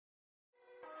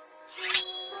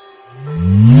Hashtag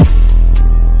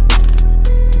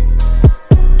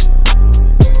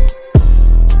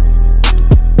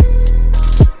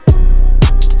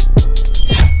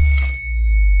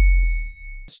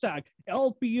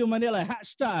LPU Manila,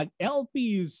 hashtag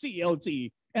LPU COT.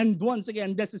 And once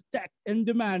again, this is Tech in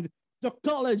Demand, the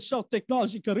College of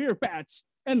Technology Career Paths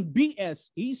and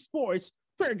BS Esports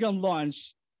program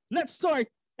launch. Let's start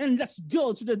and let's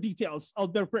go to the details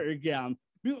of the program.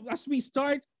 As we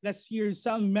start, let's hear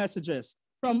some messages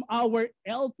from our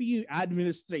LPU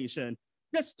administration.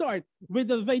 Let's start with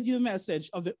the video message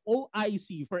of the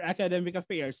OIC for Academic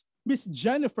Affairs, Ms.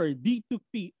 Jennifer D.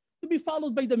 Tukpi, to be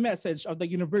followed by the message of the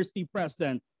University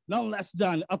President, none less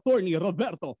than Attorney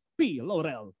Roberto P.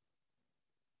 Laurel.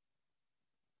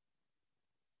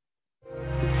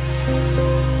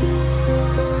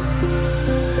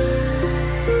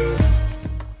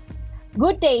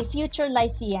 Good day, future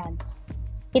Lyceans.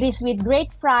 It is with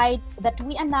great pride that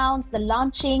we announce the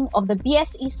launching of the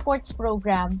BS Esports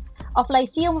program of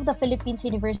Lyceum of the Philippines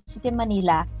University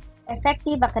Manila,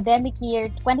 effective academic year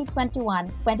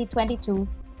 2021-2022,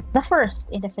 the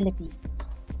first in the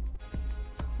Philippines.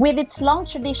 With its long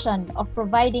tradition of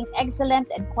providing excellent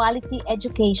and quality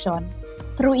education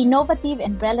through innovative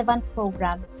and relevant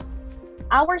programs,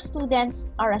 our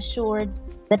students are assured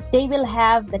that they will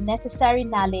have the necessary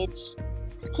knowledge,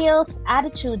 skills,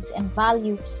 attitudes, and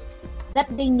values that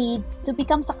they need to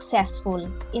become successful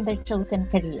in their chosen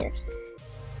careers.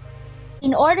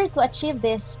 In order to achieve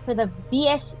this for the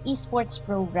BS Esports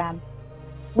program,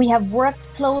 we have worked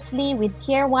closely with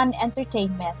Tier 1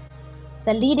 Entertainment,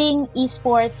 the leading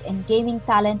esports and gaming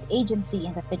talent agency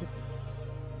in the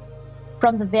Philippines.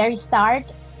 From the very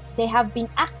start, they have been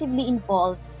actively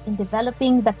involved in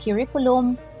developing the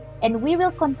curriculum, and we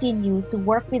will continue to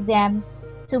work with them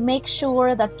to make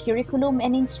sure that curriculum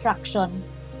and instruction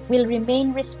will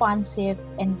remain responsive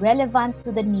and relevant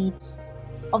to the needs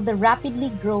of the rapidly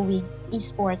growing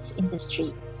esports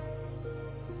industry.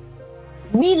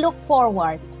 We look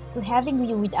forward to having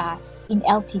you with us in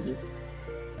LPU,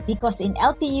 because in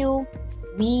LPU,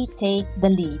 we take the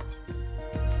lead.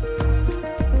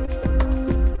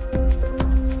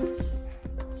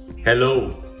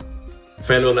 Hello,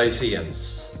 fellow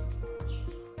Lyceans.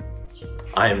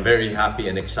 I am very happy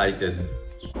and excited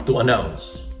to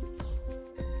announce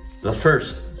the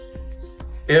first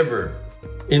ever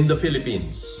in the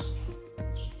Philippines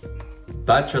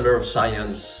Bachelor of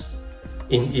Science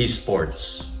in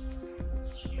Esports,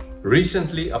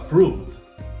 recently approved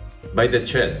by the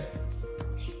CHED.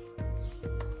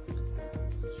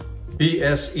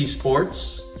 BS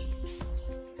Esports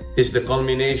is the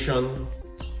culmination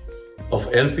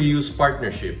of LPU's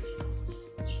partnership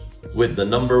with the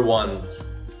 #1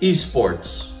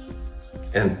 esports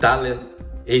and talent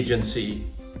agency,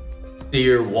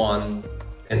 Tier 1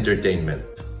 Entertainment.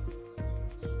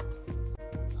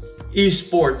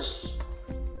 Esports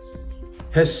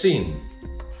has seen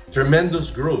tremendous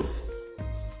growth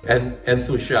and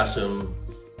enthusiasm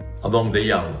among the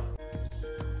young,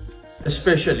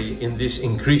 especially in this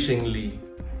increasingly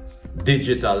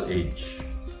digital age.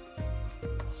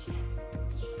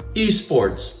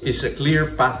 Esports is a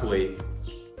clear pathway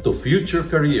to future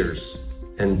careers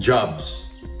and jobs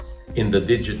in the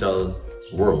digital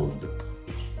world.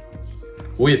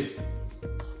 With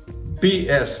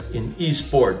BS in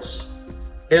Esports,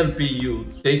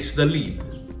 LPU takes the lead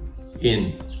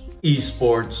in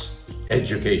esports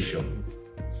education.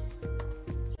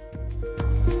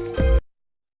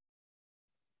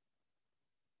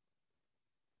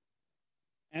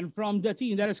 And from the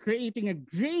team that is creating a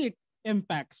great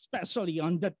impact, especially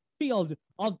on the field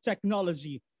of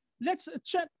technology, let's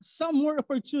check some more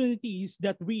opportunities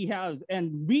that we have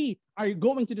and we are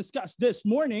going to discuss this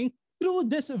morning through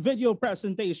this video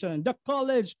presentation, the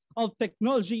College of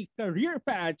Technology Career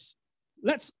Paths.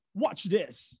 Let's watch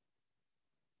this.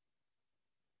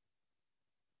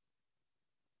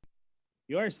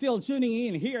 You are still tuning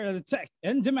in here at the Tech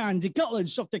in Demand, the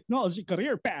College of Technology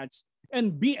Career Paths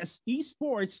and BS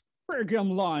Esports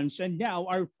program launch. And now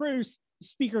our first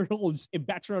speaker holds a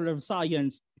Bachelor of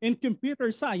Science in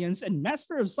Computer Science and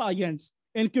Master of Science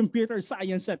in Computer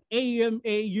Science at AMA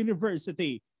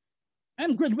University,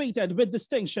 and graduated with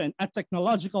distinction at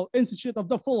Technological Institute of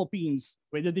the Philippines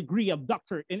with a degree of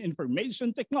Doctor in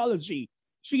Information Technology.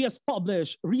 She has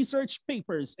published research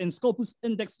papers in Scopus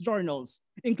Index journals,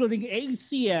 including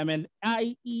ACM and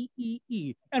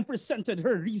IEEE, and presented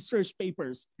her research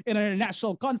papers in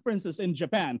international conferences in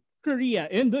Japan, Korea,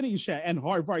 Indonesia, and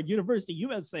Harvard University,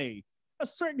 USA. A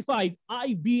certified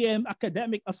IBM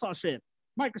academic associate,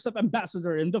 Microsoft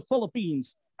Ambassador in the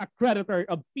Philippines, accreditor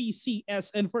of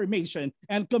PCS Information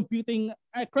and Computing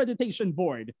Accreditation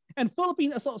Board, and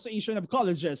Philippine Association of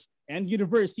Colleges and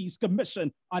Universities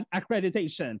Commission on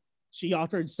Accreditation. She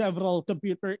authored several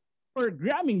computer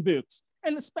programming books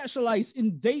and specialized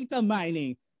in data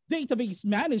mining, database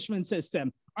management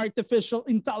system, artificial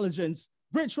intelligence,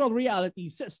 virtual reality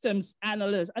systems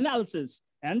analysis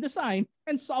and design,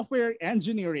 and software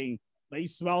engineering.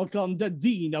 Please welcome the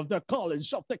Dean of the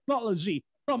College of Technology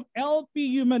from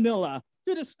LPU Manila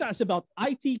to discuss about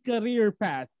IT career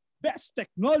path, best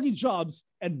technology jobs,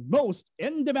 and most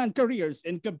in-demand careers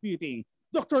in computing,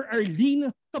 Dr.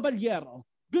 Arlene Caballero.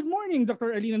 Good morning,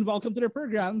 Dr. Arlene, and welcome to the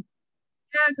program.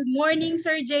 Yeah, good morning,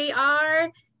 Sir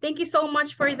JR. Thank you so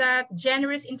much for that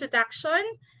generous introduction.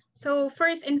 So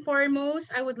first and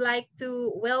foremost, I would like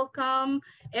to welcome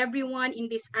everyone in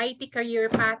this IT Career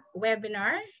Path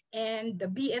webinar and the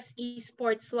BSE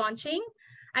Sports launching.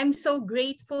 I'm so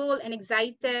grateful and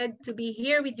excited to be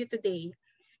here with you today.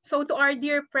 So to our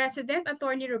dear President,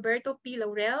 Attorney Roberto P.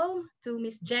 Laurel, to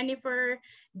Ms. Jennifer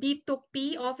D.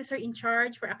 Tukpi, Officer in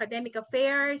Charge for Academic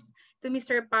Affairs, to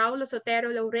Mr. Paulo Sotero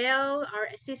Laurel, our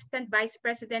Assistant Vice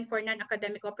President for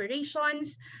Non-Academic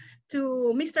Operations,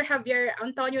 to Mr. Javier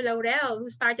Antonio Laurel, who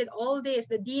started all this,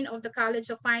 the Dean of the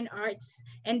College of Fine Arts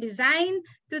and Design,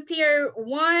 to Tier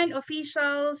 1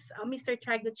 officials, Mr.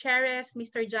 Trag Gutierrez,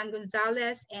 Mr. John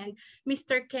Gonzalez, and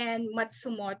Mr. Ken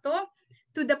Matsumoto,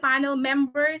 to the panel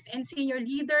members and senior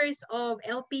leaders of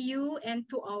LPU, and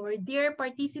to our dear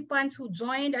participants who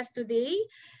joined us today,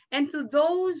 and to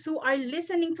those who are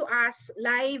listening to us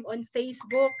live on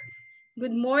Facebook.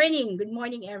 Good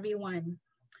morning everyone.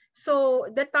 So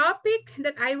the topic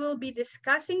that I will be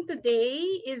discussing today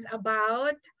is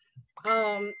about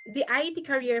the IT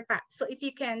career path. So if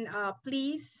you can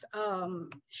please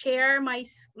share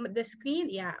the screen.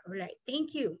 Yeah, all right,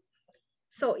 thank you.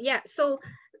 So yeah, so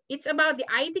it's about the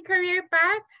IT career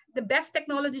path, the best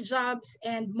technology jobs,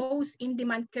 and most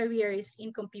in-demand careers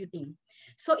in computing.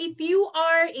 So if you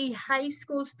are a high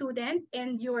school student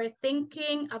and you're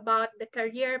thinking about the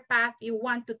career path you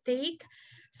want to take,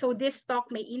 so this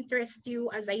talk may interest you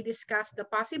as I discuss the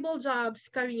possible jobs,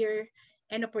 career,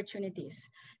 and opportunities.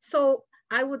 So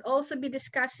I would also be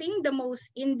discussing the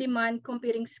most in-demand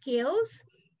computing skills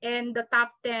and the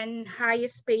top 10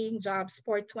 highest paying jobs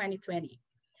for 2020.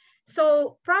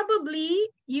 So probably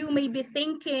you may be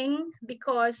thinking,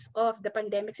 because of the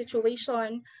pandemic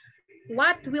situation,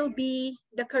 what will be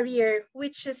the career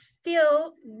which is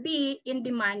still be in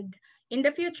demand in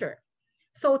the future?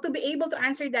 So to be able to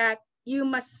answer that, you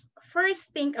must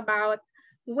first think about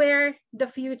where the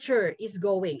future is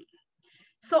going.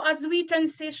 So as we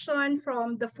transition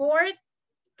from the fourth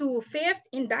to fifth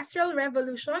industrial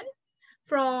revolution,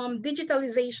 from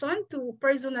digitalization to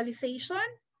personalization,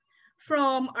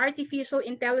 from artificial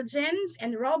intelligence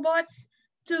and robots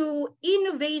to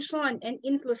innovation and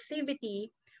inclusivity,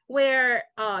 where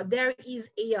there is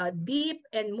a deep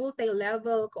and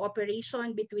multi-level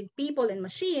cooperation between people and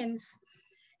machines.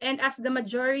 And as the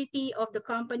majority of the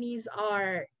companies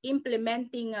are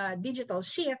implementing a digital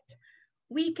shift,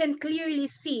 we can clearly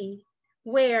see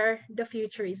where the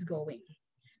future is going.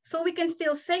 So we can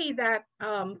still say that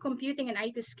computing and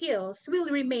IT skills will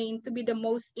remain to be the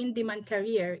most in-demand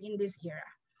career in this era.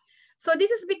 So this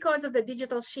is because of the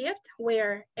digital shift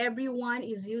where everyone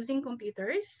is using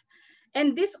computers.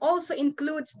 And this also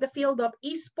includes the field of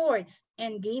esports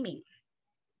and gaming.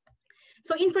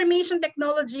 So information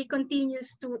technology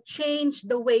continues to change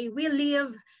the way we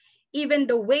live, even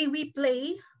the way we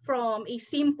play, from a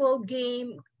simple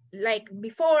game like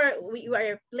before we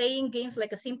were playing games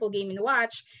like a simple game and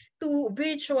watch to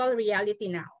virtual reality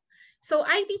now. So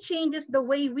IT changes the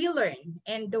way we learn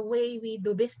and the way we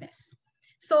do business.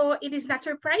 So it is not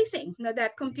surprising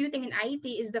that computing and IT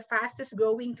is the fastest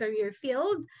growing career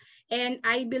field. And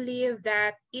I believe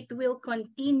that it will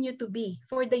continue to be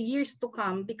for the years to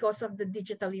come because of the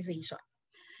digitalization.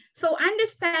 So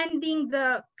understanding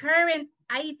the current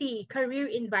IT career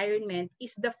environment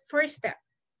is the first step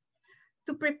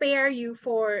to prepare you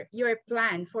for your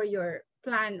plan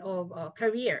of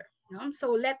career.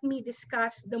 So let me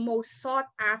discuss the most sought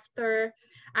after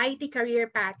IT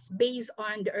career paths based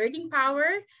on the earning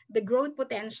power, the growth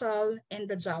potential, and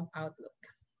the job outlook.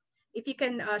 If you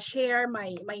can share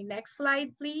my next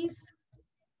slide, please.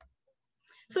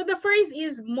 So the first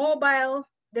is mobile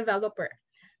developer.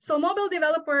 So mobile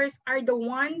developers are the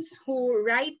ones who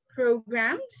write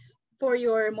programs for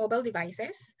your mobile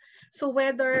devices. So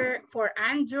whether for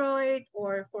Android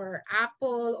or for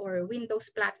Apple or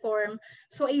Windows platform,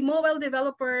 so a mobile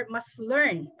developer must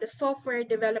learn the software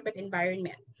development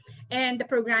environment. and the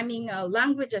programming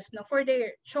languages for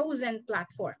their chosen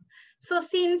platform. So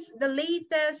since the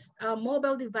latest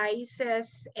mobile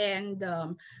devices and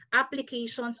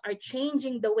applications are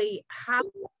changing the way how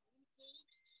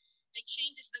it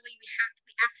changes the way we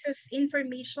access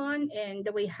information and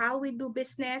the way how we do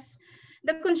business,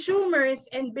 the consumers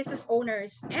and business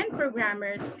owners and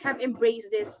programmers have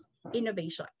embraced this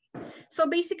innovation. So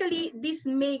basically, this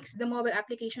makes the mobile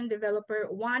application developer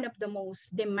one of the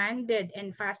most demanded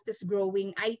and fastest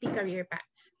growing IT career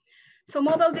paths. So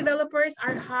mobile developers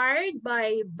are hired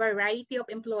by variety of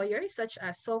employers such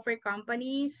as software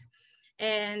companies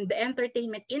and the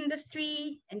entertainment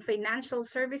industry and financial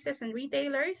services and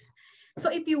retailers. So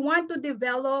if you want to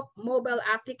develop mobile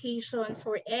applications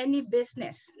for any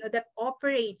business that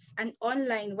operates an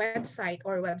online website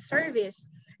or web service,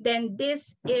 then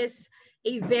this is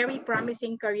a very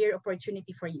promising career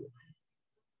opportunity for you.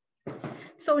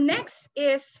 So next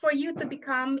is for you to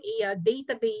become a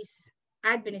database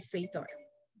administrator.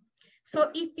 So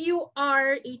if you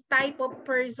are a type of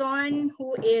person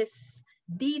who is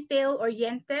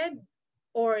detail-oriented,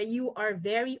 or you are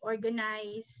very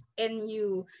organized and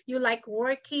you like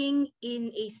working in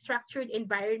a structured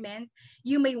environment,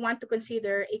 you may want to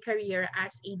consider a career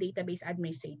as a database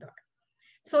administrator.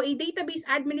 So a database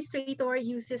administrator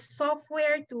uses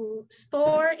software to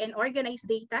store and organize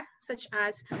data, such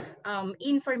as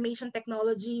information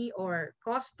technology or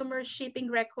customer shipping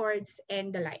records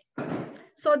and the like.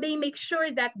 So they make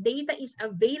sure that data is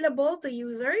available to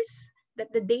users,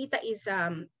 that the data is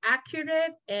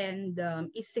accurate and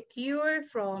is secure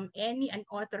from any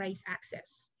unauthorized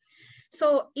access.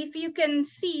 So if you can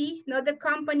see, the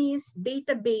company's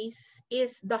database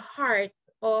is the heart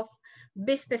of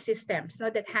business systems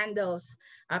that handles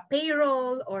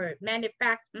payroll or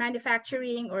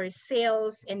manufacturing or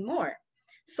sales and more.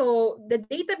 So the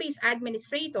database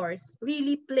administrators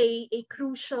really play a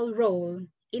crucial role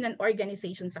in an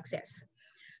organization's success.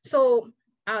 So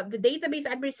the database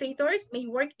administrators may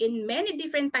work in many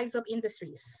different types of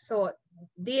industries. So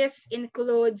this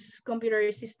includes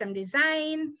computer system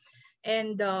design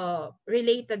and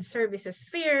related services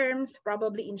firms,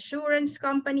 probably insurance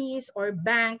companies or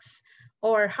banks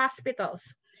or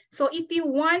hospitals. So if you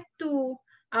want to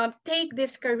take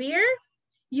this career,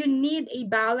 you need a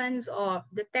balance of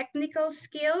the technical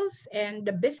skills and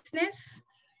the business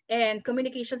and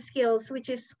communication skills, which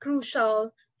is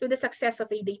crucial to the success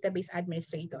of a database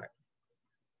administrator.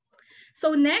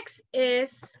 So next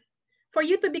is for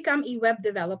you to become a web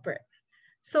developer.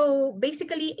 So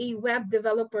basically, a web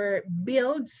developer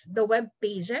builds the web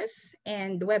pages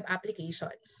and web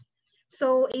applications.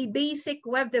 So a basic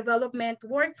web development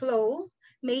workflow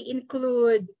may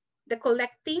include the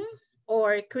collecting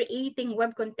or creating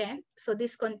web content. So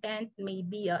this content may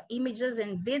be images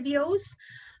and videos.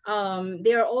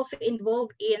 They are also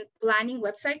involved in planning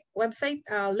website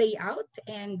layout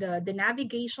and the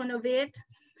navigation of it.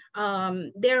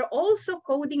 They're also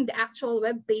coding the actual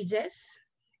web pages,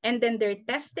 and then they're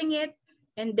testing it,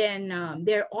 and then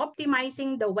they're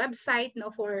optimizing the website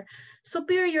for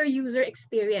superior user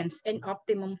experience and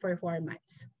optimum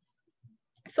performance.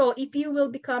 So if you will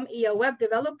become a web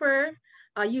developer,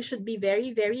 you should be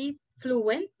very, very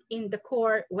fluent in the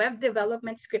core web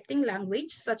development scripting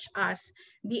language, such as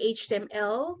the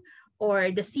HTML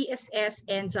or the CSS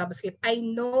and JavaScript. I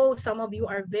know some of you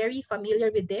are very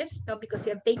familiar with this because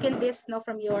you have taken this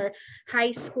from your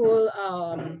high school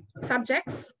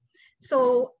subjects.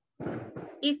 So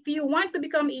if you want to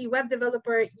become a web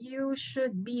developer, you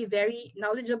should be very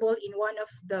knowledgeable in one of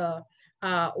the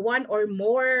one or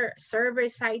more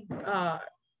server-side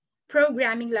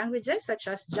programming languages such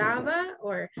as Java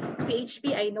or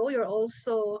PHP. I know you're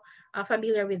also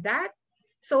familiar with that.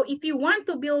 So if you want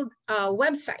to build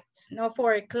websites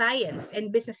for clients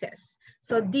and businesses,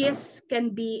 so this can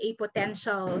be a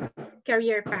potential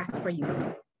career path for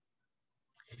you.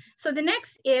 So the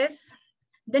next is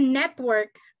the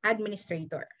network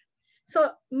administrator. So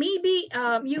maybe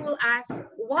you will ask,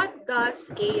 what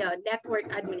does a network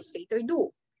administrator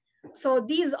do? So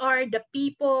these are the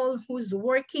people who's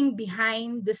working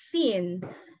behind the scene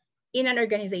in an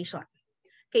organization.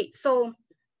 Okay, so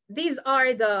these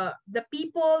are the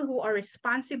people who are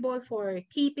responsible for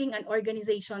keeping an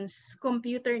organization's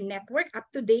computer network up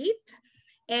to date,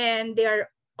 and they are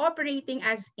operating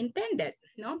as intended.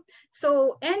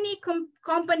 So any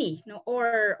company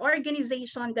or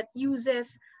organization that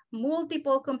uses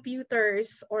multiple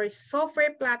computers or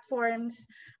software platforms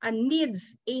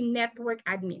needs a network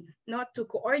admin to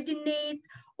coordinate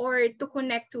or to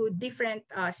connect to different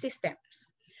systems.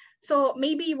 So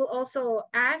maybe you will also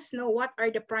ask, what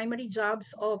are the primary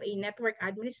jobs of a network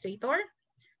administrator?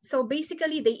 So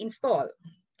basically they install,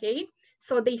 okay?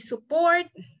 So they support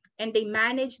and they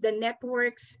manage the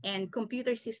networks and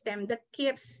computer system that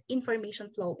keeps information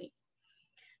flowing.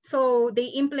 So they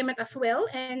implement as well,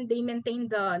 and they maintain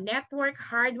the network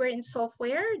hardware and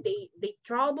software. They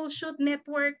troubleshoot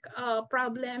network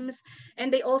problems,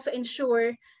 and they also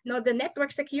ensure the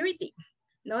network security,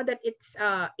 that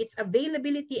its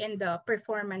availability and the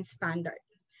performance standard.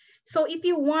 So if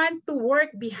you want to work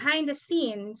behind the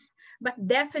scenes, but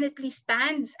definitely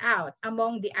stands out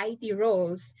among the IT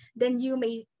roles, then you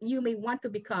may want to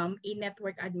become a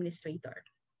network administrator.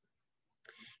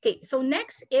 Okay, so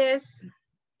next is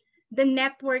the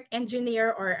network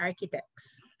engineer or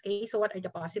architects. Okay, so what are the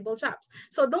possible jobs?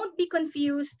 So don't be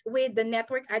confused with the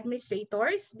network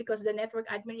administrators, because the network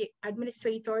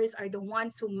administrators are the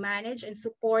ones who manage and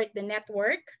support the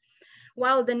network,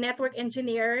 while the network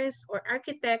engineers or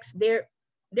architects, they're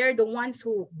the ones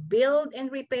who build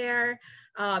and repair.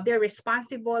 They're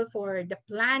responsible for the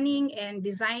planning and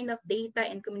design of data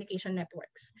and communication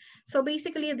networks. So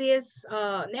basically, these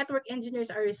network engineers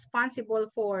are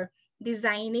responsible for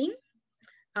designing,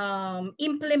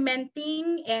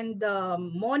 implementing, and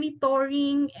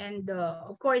monitoring, and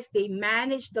of course, they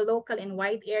manage the local and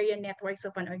wide area networks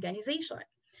of an organization.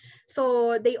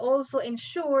 So they also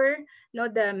ensure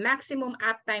the maximum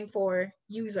uptime for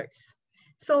users.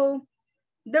 So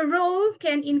the role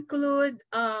can include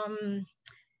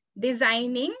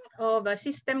designing of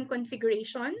system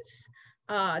configurations.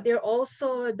 They're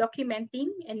also documenting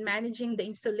and managing the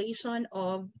installation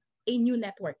of a new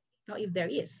network, if there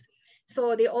is.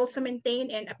 So they also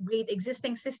maintain and upgrade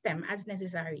existing system as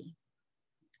necessary.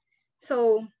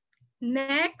 So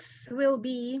next will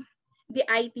be the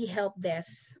IT help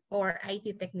desk or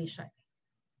IT technician.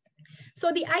 So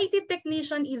the IT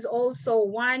technician is also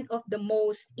one of the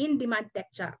most in-demand tech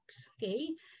jobs, okay?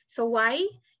 So why?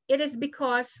 It is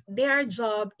because their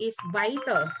job is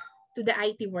vital to the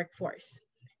IT workforce.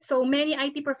 So many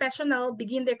IT professionals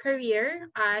begin their career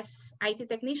as IT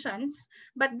technicians,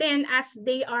 but then as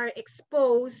they are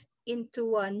exposed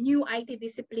into new IT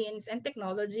disciplines and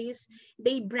technologies,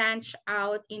 they branch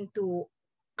out into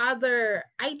other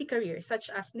IT careers, such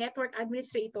as network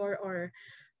administrator or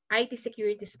IT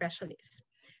security specialist.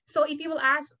 So if you will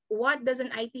ask, what does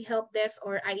an IT help desk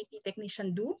or IT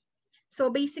technician do? So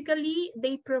basically,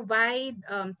 they provide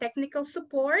technical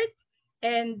support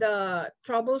and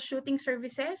troubleshooting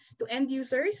services to end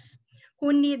users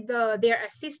who need their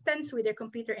assistance with their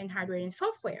computer and hardware and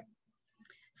software.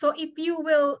 So if you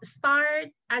will start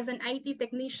as an IT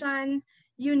technician,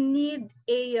 you need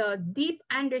a deep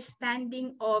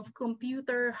understanding of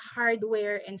computer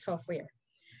hardware and software.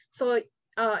 So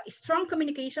strong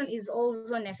communication is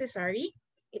also necessary.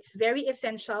 It's very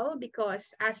essential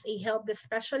because as a help desk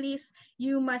specialist,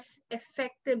 you must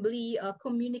effectively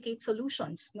communicate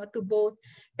solutions, not to both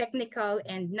technical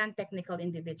and non-technical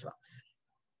individuals.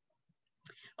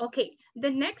 Okay, the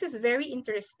next is very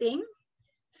interesting.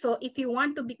 So if you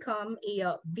want to become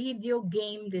a video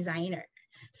game designer.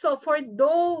 So for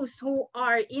those who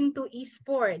are into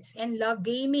esports and love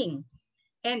gaming,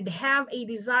 and have a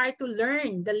desire to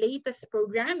learn the latest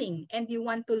programming, and you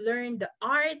want to learn the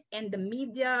art and the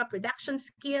media production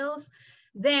skills,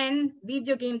 then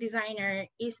video game designer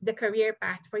is the career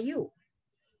path for you.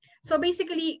 So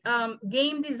basically,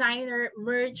 game designer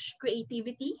merge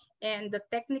creativity and the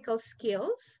technical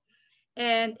skills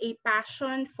and a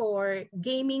passion for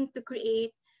gaming to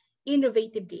create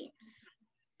innovative games.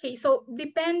 Okay, so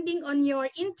depending on your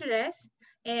interest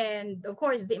and of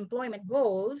course the employment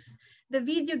goals, the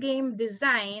video game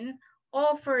design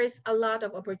offers a lot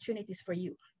of opportunities for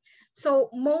you. So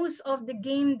most of the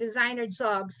game designer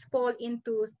jobs fall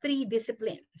into 3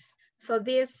 disciplines. So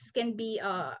this can be,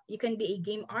 you can be a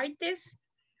game artist,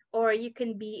 or you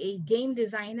can be a game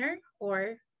designer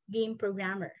or game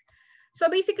programmer. So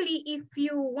basically, if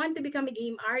you want to become a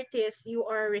game artist, you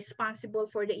are responsible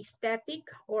for the aesthetic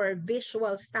or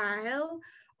visual style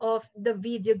of the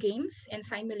video games and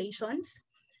simulations.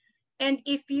 And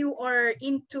if you are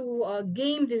into a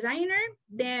game designer,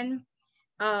 then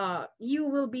you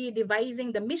will be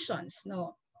devising the missions,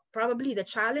 probably the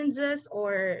challenges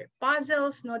or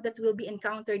puzzles that will be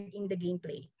encountered in the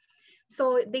gameplay.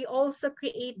 So they also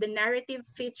create the narrative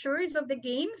features of the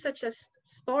game, such as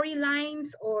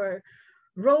storylines or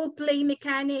role play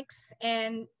mechanics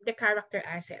and the character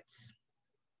assets.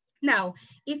 Now,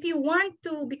 if you want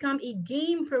to become a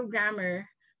game programmer,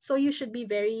 so you should be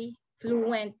very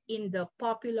fluent in the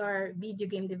popular video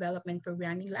game development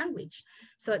programming language.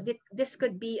 So this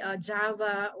could be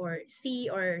Java or C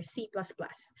or C++.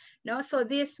 So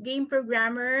this game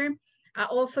programmer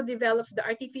also develops the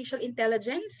artificial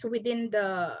intelligence within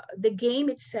the game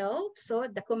itself. So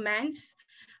the commands,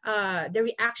 the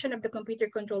reaction of the computer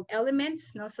controlled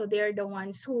elements. No, so they're the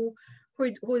ones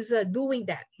who's doing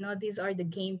that. No, these are the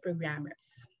game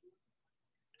programmers.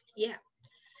 Yeah.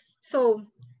 So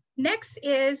next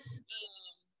is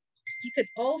you could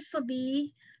also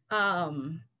be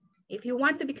if you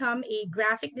want to become a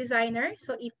graphic designer.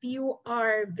 So if you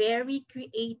are very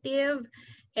creative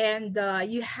and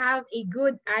you have a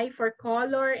good eye for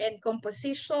color and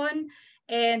composition,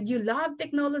 and you love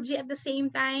technology at the same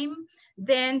time,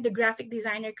 then the graphic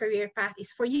designer career path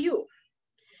is for you.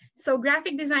 So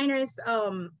graphic designers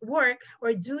work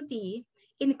or duty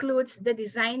includes the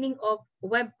designing of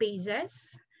web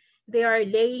pages. They are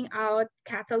laying out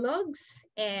catalogs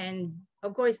and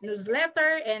of course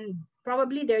newsletter, and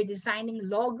probably they're designing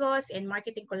logos and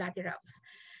marketing collaterals.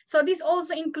 So this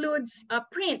also includes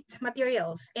print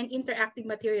materials and interactive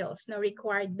materials now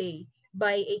required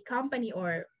by a company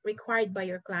or required by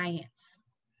your clients.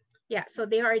 Yeah, so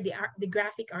they are the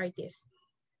graphic artists.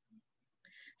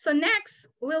 So next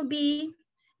will be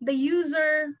the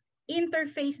user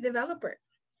interface developer,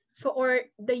 so or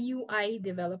the UI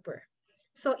developer.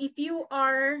 So if you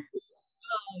are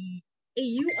a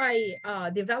UI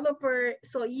developer,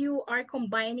 so you are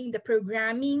combining the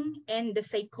programming and the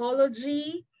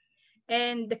psychology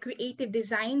and the creative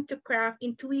design to craft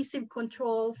intuitive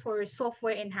control for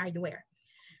software and hardware.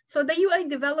 So the UI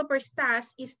developer's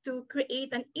task is to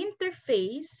create an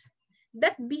interface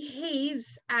that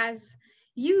behaves as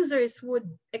users would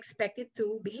expect it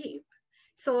to behave.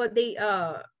 So they,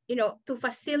 to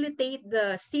facilitate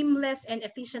the seamless and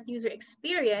efficient user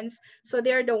experience, so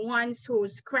they're the ones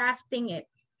who's crafting it.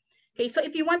 Okay, so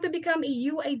if you want to become a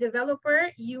UI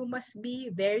developer, you must be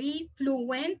very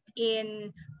fluent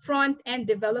in front-end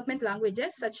development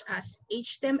languages such as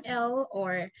HTML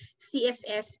or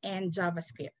CSS and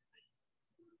JavaScript.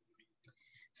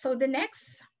 So the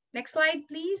next slide,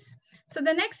 please. So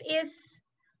the next is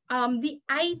the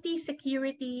IT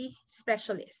security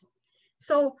specialist.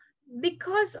 So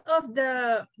because of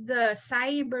the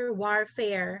cyber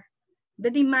warfare,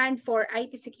 the demand for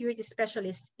IT security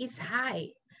specialists is high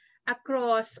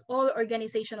across all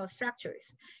organizational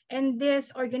structures. And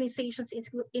these organizations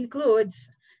includes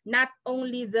not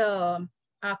only the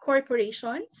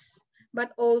corporations,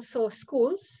 but also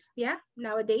schools, yeah,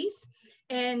 nowadays,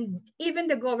 and even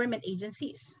the government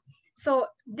agencies. So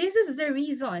this is the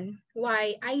reason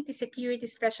why IT security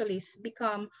specialists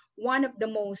become one of the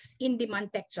most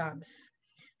in-demand tech jobs.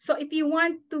 So if you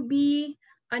want to be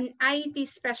an IT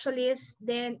specialist,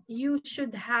 then you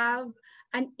should have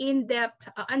an in-depth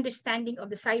understanding of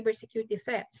the cybersecurity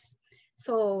threats.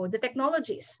 So the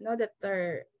technologies, that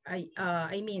are,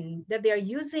 that they are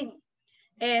using,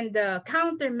 and the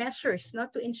countermeasures,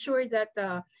 to ensure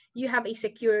that you have a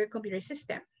secure computer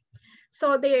system.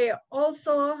 So they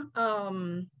also,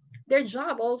 their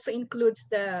job also includes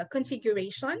the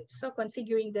configuration. So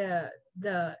configuring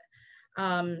the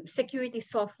security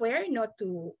software,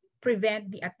 to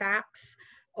prevent the attacks,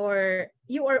 or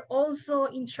you are also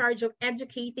in charge of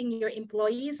educating your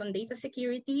employees on data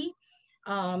security.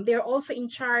 They're also in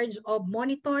charge of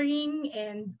monitoring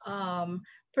and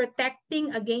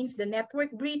protecting against the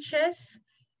network breaches.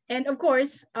 And of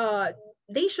course,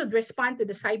 they should respond to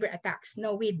the cyber attacks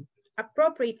with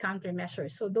appropriate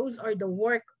countermeasures. So those are the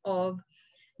work of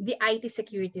the IT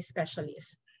security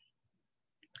specialist.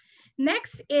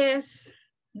 Next is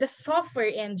the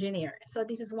software engineer. So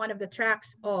this is one of the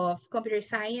tracks of computer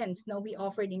science now we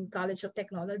offered in College of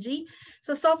Technology.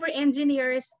 So software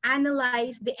engineers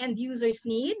analyze the end user's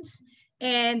needs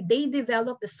and they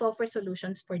develop the software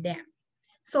solutions for them.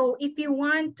 So if you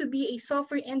want to be a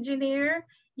software engineer,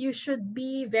 you should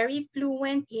be very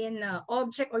fluent in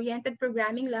object-oriented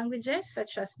programming languages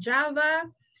such as Java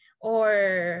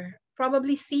or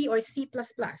probably C or C++.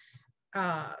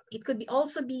 It could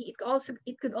also be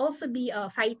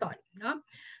Python. No?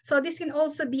 So this can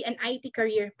also be an IT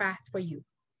career path for you.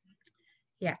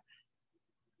 Yeah.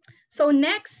 So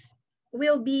next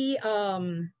will be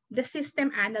the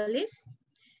system analyst.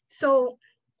 So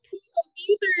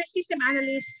computer system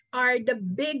analysts are the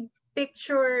big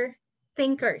picture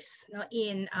thinkers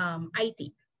in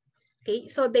IT. Okay,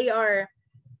 so they are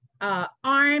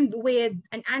armed with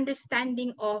an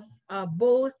understanding of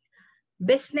both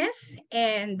business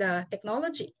and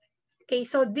technology. Okay,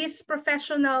 so these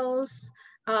professionals,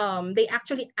 they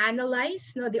actually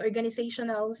analyze the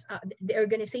organizational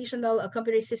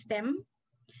computer system,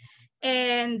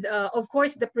 and of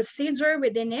course the procedure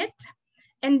within it,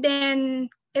 and then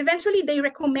eventually they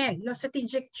recommend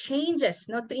strategic changes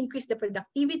to increase the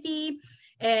productivity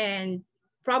and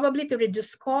probably to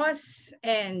reduce costs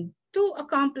and to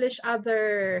accomplish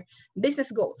other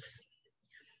business goals.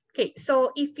 Okay,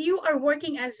 so if you are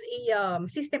working as a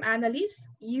system analyst,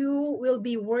 you will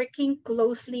be working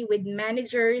closely with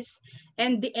managers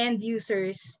and the end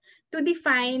users to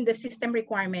define the system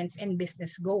requirements and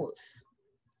business goals.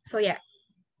 So yeah,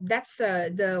 that's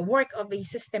the work of a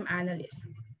system analyst.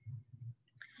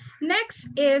 Next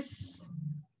is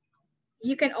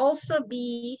you can also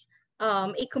be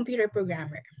a computer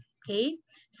programmer, okay?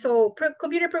 So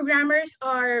computer programmers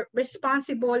are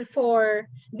responsible for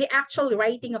the actual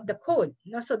writing of the code,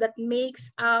 you know, so that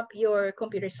makes up your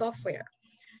computer software.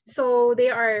 So they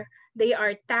are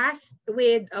tasked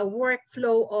with a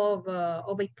workflow of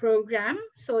a program.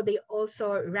 So they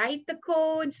also write the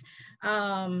codes,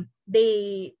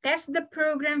 they test the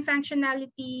program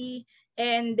functionality,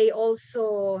 and they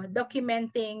also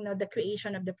documenting, you know, the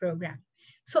creation of the program.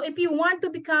 So if you want to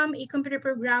become a computer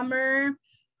programmer,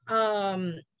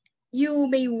 you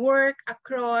may work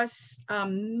across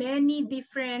many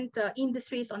different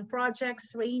industries on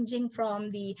projects ranging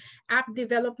from the app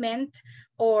development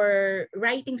or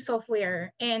writing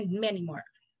software and many more,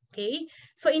 okay?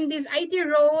 So in this IT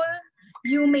role,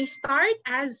 you may start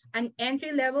as an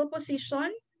entry-level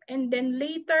position, and then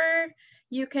later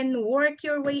you can work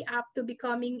your way up to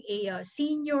becoming a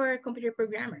senior computer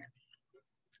programmer.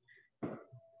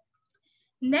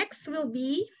 Next will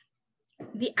be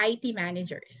the IT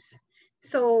managers.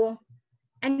 So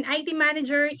an IT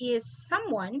manager is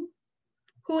someone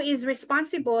who is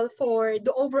responsible for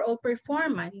the overall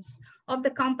performance of the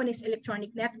company's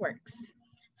electronic networks.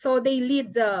 So they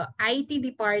lead the IT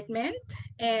department,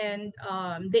 and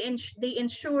they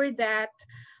ensure that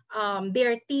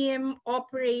their team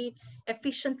operates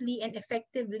efficiently and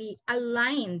effectively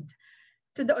aligned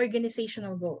to the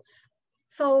organizational goals.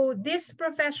 So these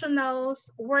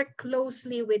professionals work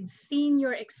closely with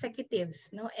senior executives,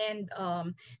 no, and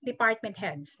department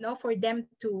heads, no, for them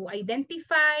to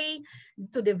identify,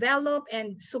 to develop,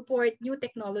 and support new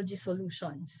technology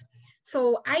solutions.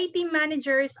 So IT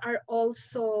managers are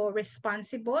also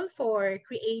responsible for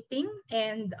creating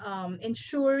and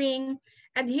ensuring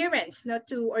adherence, no,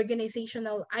 to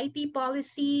organizational IT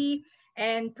policy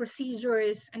and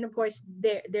procedures, and of course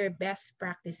their best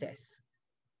practices.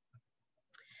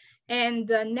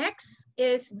 And next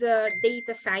is the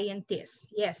data scientist.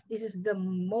 Yes, this is the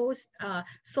most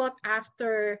sought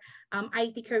after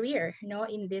IT career, you know,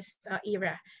 in this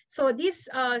era. So these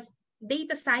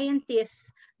data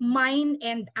scientists mine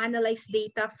and analyze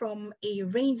data from a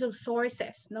range of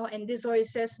sources, no, and these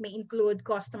sources may include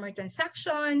customer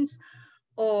transactions,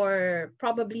 or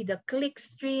probably the click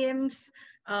streams,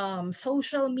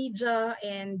 social media,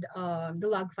 and the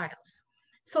log files.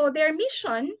 So their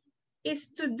mission is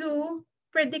to do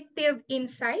predictive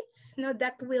insights, you know,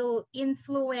 that will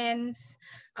influence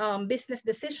business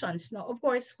decisions, you know, of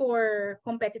course, for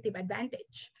competitive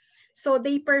advantage. So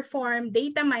they perform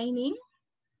data mining.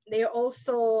 They're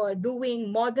also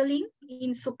doing modeling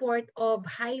in support of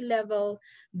high-level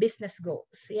business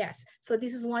goals. Yes, so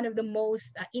this is one of the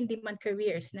most in-demand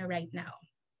careers right now.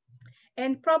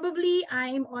 And probably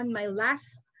I'm on my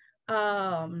last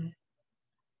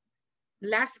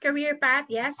career path.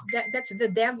 Yes, that's the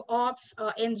DevOps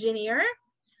engineer.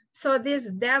 So these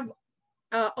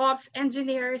DevOps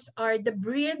engineers are the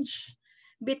bridge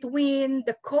between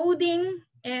the coding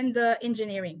and the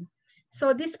engineering.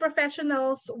 So these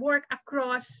professionals work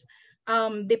across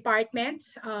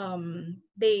departments.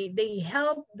 They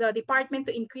help the department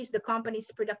to increase the company's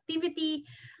productivity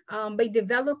by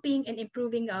developing and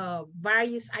improving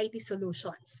various IT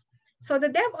solutions. So the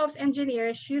DevOps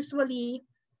engineers usually,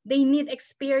 they need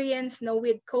experience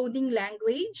with coding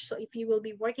language. So if you will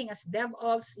be working as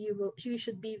DevOps, you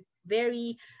should be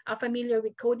very familiar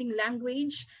with coding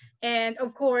language, and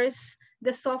of course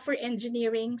the software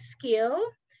engineering skill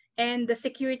and the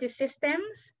security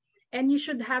systems. And you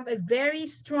should have a very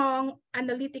strong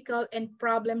analytical and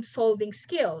problem-solving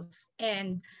skills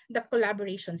and the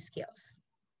collaboration skills.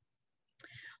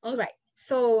 All right,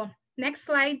 so next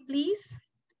slide, please.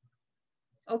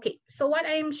 Okay, so what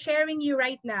I am sharing you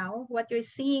right now, what you're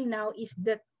seeing now is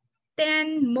the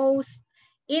 10 most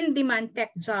in-demand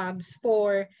tech jobs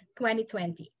for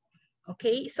 2020.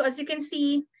 Okay, so as you can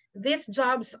see, these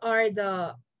jobs are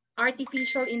the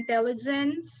artificial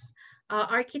intelligence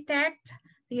architect.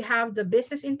 You have the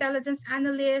business intelligence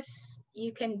analyst.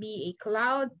 You can be a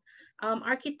cloud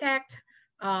architect,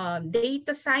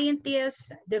 data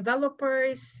scientists,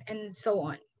 developers, and so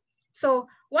on. So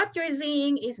what you're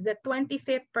seeing is the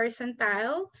 25th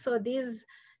percentile. So this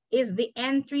is the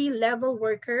entry-level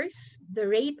workers, the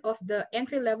rate of the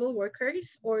entry-level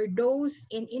workers, or those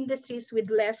in industries with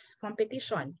less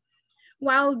competition.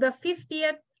 While the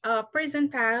 50th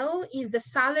percentile is the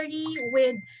salary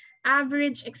with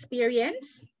average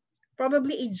experience,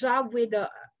 probably a job with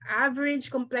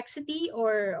average complexity,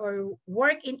 or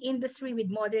work in industry with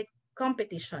moderate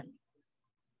competition.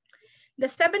 The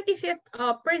 75th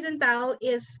percentile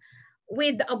is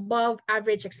with above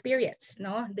average experience.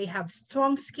 No, they have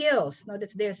strong skills. No,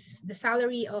 that's there's the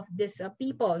salary of these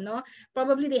people. No,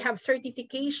 probably they have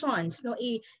certifications. No,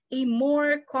 a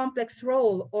more complex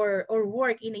role or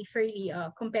work in a fairly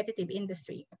competitive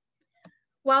industry.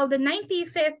 While the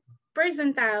 95th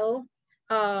percentile,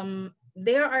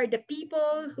 there are the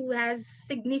people who has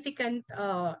significant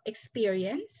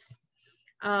experience.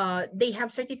 They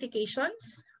have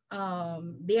certifications.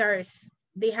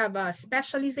 They have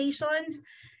specializations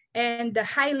and the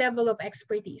high level of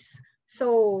expertise.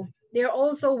 So they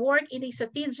also work in a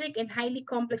strategic and highly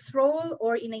complex role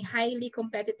or in a highly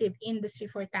competitive industry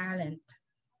for talent.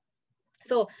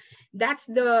 So that's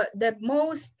the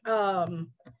most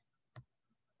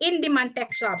in-demand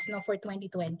tech jobs now for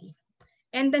 2020.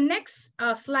 And the next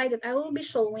slide that I will be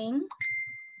showing,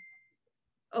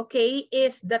 okay,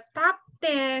 is the top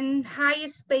 10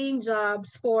 highest paying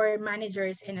jobs for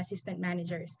managers and assistant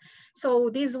managers.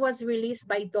 So this was released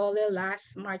by Dole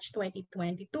last March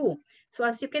 2022. So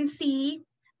as you can see,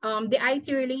 the IT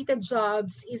related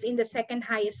jobs is in the second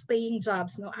highest paying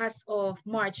jobs now as of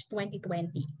March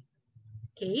 2020.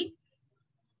 Okay.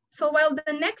 So while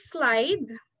the next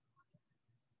slide,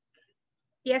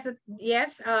 yes,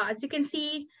 as you can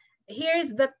see, here's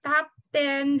the top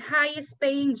 10 highest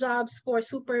paying jobs for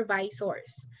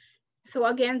supervisors. So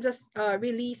again, just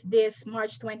released this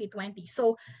March 2020.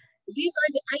 So these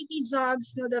are the IT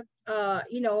jobs,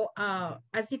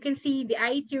 as you can see, the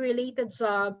IT related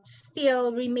jobs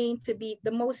still remain to be the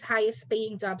most highest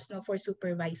paying jobs now for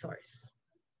supervisors.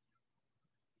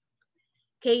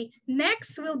 Okay,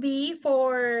 next will be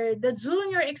for the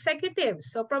junior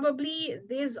executives. So probably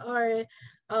these are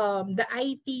the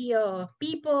IT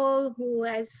people who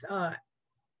has,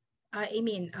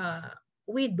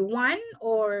 with 1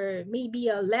 or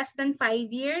maybe less than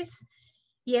 5 years,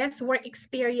 yes, work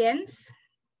experience.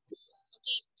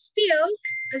 Okay. Still,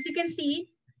 as you can see,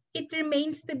 it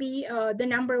remains to be the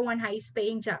 #1 highest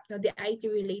paying job, the IT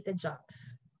related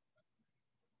jobs.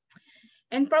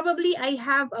 And probably I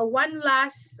have one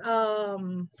last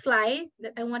slide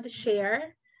that I want to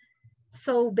share.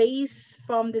 So based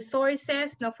from the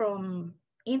sources, from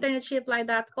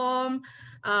internetshiftlight.com,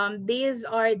 these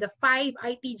are the 5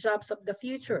 IT jobs of the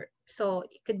future. So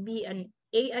it could be an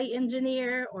AI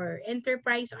engineer or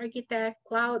enterprise architect,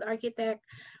 cloud architect,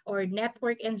 or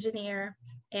network engineer,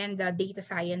 and data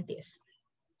scientist.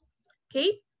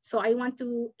 Okay, so I want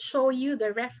to show you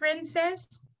the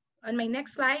references on my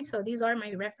next slide. So these are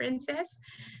my references.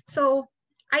 So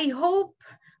I hope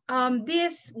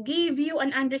this gave you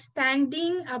an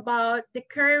understanding about the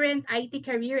current IT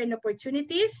career and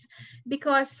opportunities,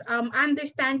 because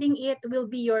understanding it will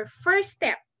be your first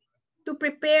step to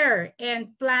prepare and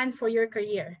plan for your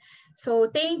career. So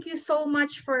thank you so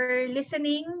much for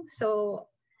listening. So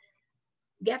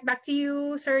get back to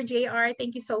you, Sir JR.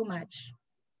 Thank you so much.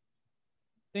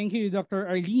 Thank you,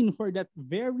 Dr. Arlene, for that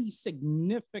very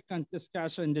significant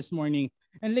discussion this morning.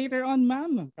 And later on,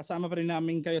 ma'am, kasama pa rin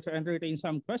namin kayo to entertain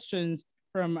some questions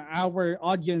from our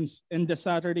audience in the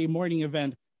Saturday morning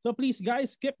event. So please,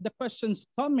 guys, keep the questions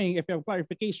coming. If you have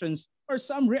clarifications or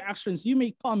some reactions, you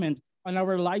may comment on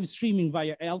our live streaming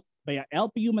via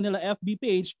LPU Manila FB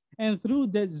page and through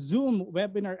the Zoom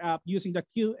webinar app using the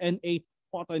Q&A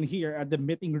button here at the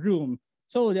meeting room.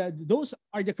 So those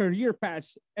are the career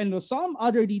paths, and some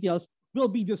other details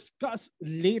will be discussed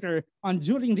later on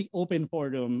during the open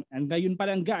forum. And ngayon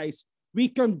pa lang, guys, we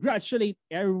congratulate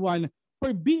everyone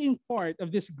for being part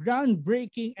of this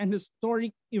groundbreaking and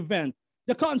historic event,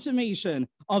 the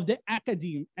consummation of the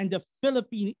academe and the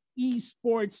Philippine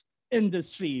esports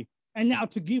industry. And now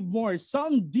to give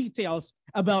some details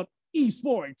about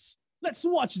esports, let's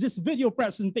watch this video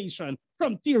presentation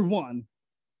from Tier 1.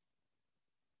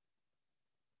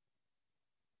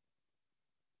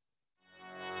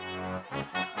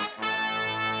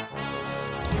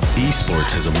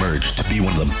 Esports has emerged to be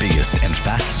one of the biggest and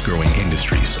fastest growing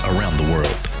industries around the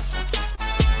world.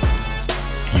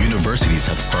 Universities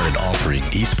have started offering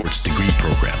esports degree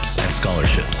programs and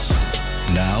scholarships.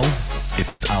 Now,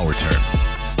 it's our turn.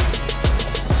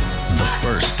 The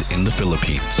first in the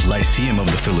Philippines, Lyceum of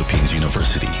the Philippines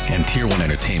University and Tier 1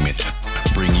 Entertainment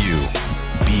bring you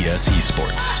BS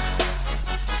Esports.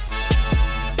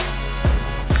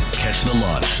 Catch the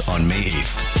launch on May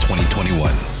 8th,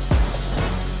 2021.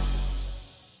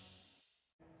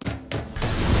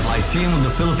 Lyceum of the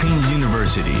Philippines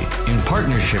University, in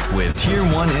partnership with Tier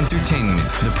 1 Entertainment,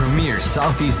 the premier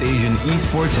Southeast Asian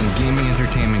esports and gaming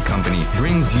entertainment company,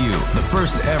 brings you the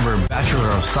first ever Bachelor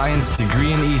of Science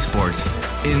degree in esports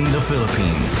in the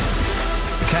Philippines.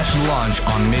 Catch the launch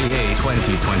on May 8,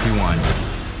 2021.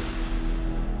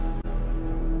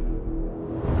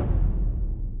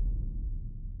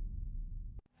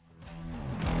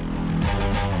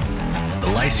 The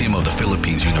Lyceum of the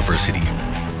Philippines University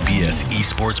BS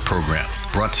Esports program,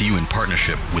 brought to you in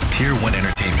partnership with Tier 1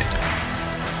 Entertainment,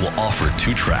 will offer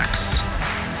 2 tracks.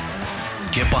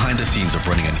 Get behind the scenes of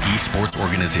running an esports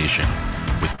organization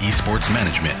with esports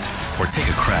management, or take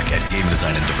a crack at game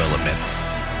design and development.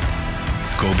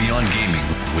 Go beyond gaming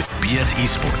with BS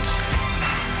Esports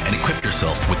and equip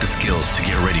yourself with the skills to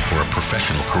get ready for a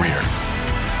professional career.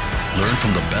 Learn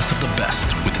from the best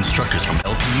with instructors from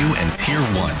LPU and Tier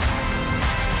 1.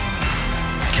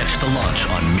 Catch the launch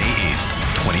on May 8th,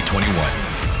 2021.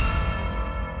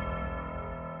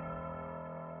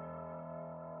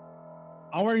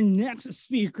 Our next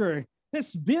speaker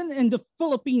has been in the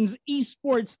Philippines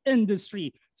esports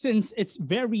industry since its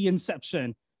very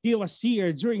inception. He was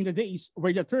here during the days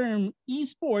where the term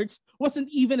esports wasn't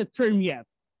even a term yet,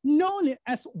 known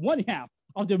as one half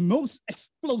of the most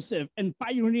explosive and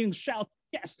pioneering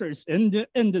shoutcasters in the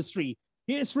industry.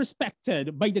 He is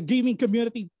respected by the gaming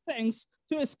community thanks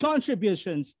to his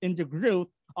contributions in the growth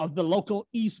of the local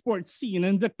esports scene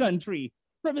in the country.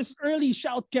 From his early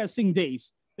shoutcasting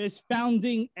days, to his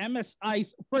founding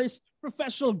MSI's first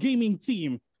professional gaming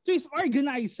team, to his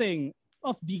organizing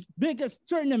of the biggest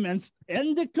tournaments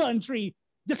in the country,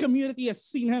 the community has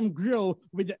seen him grow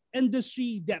with the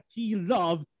industry that he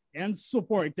loved and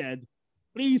supported.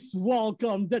 Please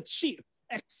welcome the Chief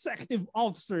Executive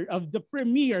Officer of the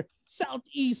premier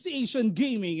Southeast Asian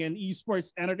gaming and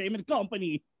esports entertainment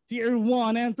company, Tier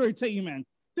 1 Entertainment,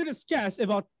 to discuss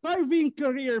about carving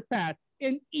career path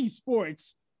in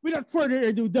esports. Without further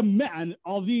ado, the man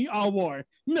of the hour,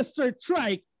 Mr.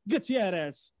 Trike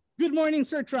Gutierrez. Good morning,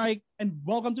 Sir Trike, and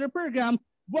welcome to the program.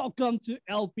 Welcome to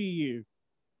LPU.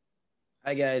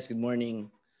 Hi guys, good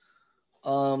morning.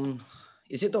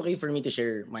 Is it okay for me to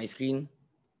share my screen?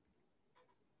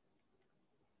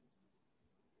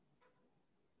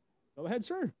 Go ahead,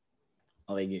 sir.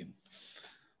 Okay, good.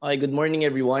 Okay, good morning,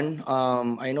 everyone.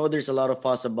 I know there's a lot of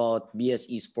fuss about BS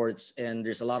Esports and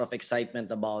there's a lot of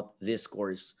excitement about this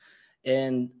course.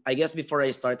 And I guess before I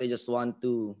start, I just want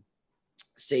to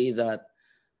say that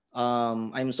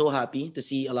I'm so happy to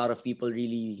see a lot of people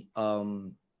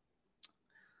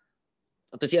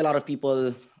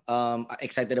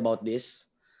excited about this.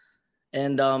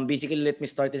 And basically, let me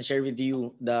start and share with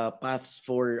you the paths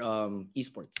for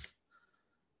esports.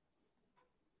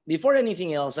 Before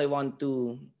anything else, I want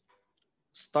to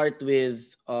start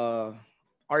with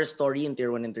our story in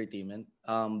Tier 1 Entertainment.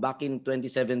 Back in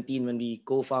 2017, when I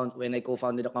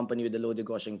co-founded a company with the Lode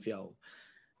Gosheng Fiao,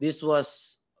 this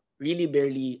was really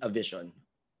barely a vision.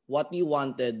 What we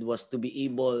wanted was to be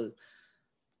able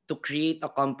to create a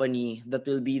company that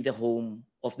will be the home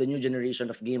of the new generation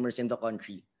of gamers in the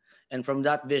country. And from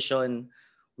that vision,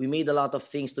 we made a lot of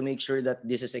things to make sure that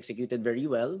this is executed very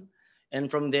well. And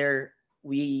from there,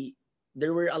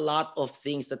 there were a lot of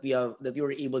things that we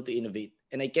were able to innovate.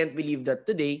 And I can't believe that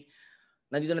today,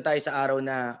 nandito na tayo sa araw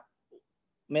na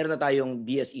meron na tayong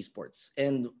BS Esports.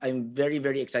 And I'm very,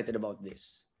 very excited about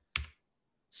this.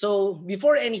 So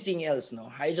before anything else,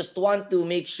 I just want to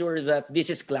make sure that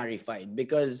this is clarified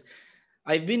because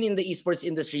I've been in the esports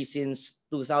industry since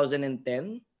 2010.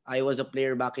 I was a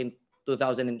player back in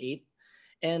 2008.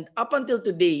 And up until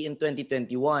today in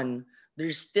 2021,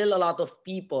 there's still a lot of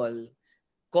people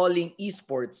calling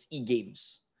esports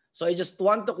e-games. So I just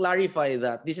want to clarify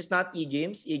that this is not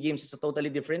e-games. E-games is a totally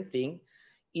different thing.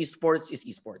 Esports is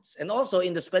esports. And also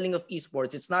in the spelling of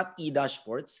esports, it's not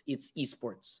e-sports, it's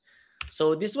esports.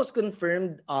 So this was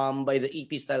confirmed by the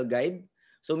AP style guide.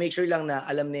 So make sure lang na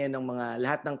alam na yan ng mga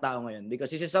lahat ng tao ngayon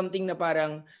because this is something na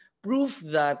parang proof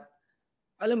that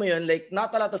alam mo yun, like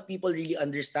not a lot of people really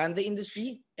understand the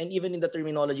industry and even in the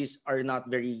terminologies are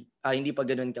not very hindi pa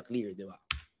ganoon ka-clear, di ba?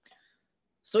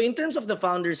 So in terms of the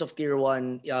founders of Tier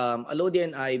 1, Alode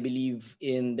and I believe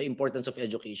in the importance of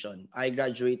education. I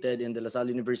graduated in the La Salle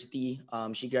University.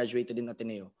 She graduated in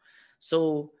Ateneo.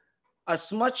 So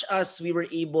as much as we were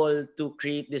able to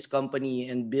create this company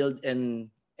and build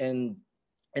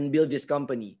this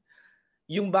company,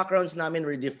 yung backgrounds namin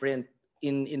were different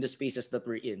in the spaces that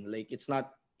we're in. Like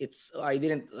I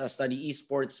didn't study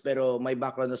esports, pero my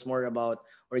background was more about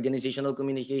organizational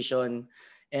communication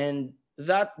And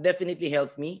that definitely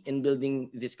helped me in building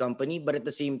this company. But at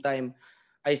the same time,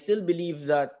 I still believe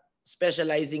that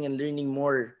specializing and learning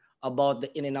more about the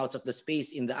in and outs of the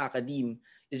space in the academe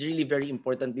is really very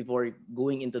important before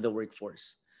going into the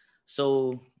workforce.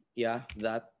 So yeah,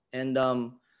 that. And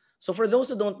so for those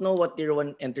who don't know what Tier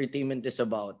 1 Entertainment is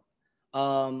about,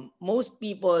 most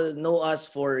people know us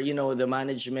for, the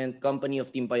management company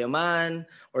of Team Payaman,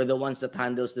 or the ones that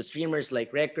handles the streamers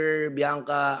like Wrecker,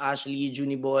 Bianca, Ashley,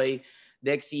 Juniboy,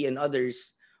 Dexy, and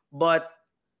others. But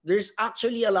there's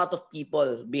actually a lot of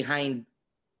people behind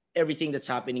everything that's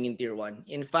happening in Tier 1.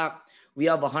 In fact, we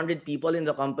have 100 people in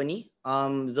the company.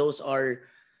 Those are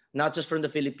not just from the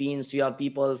Philippines. We have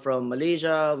people from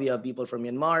Malaysia, we have people from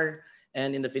Myanmar,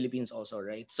 and in the Philippines also,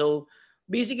 right? So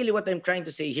basically what I'm trying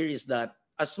to say here is that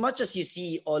as much as you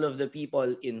see all of the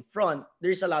people in front,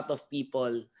 there's a lot of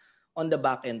people on the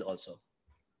back end also.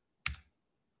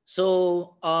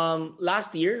 So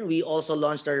last year, we also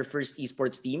launched our first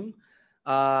esports team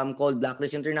called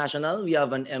Blacklist International. We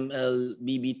have an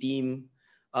MLBB team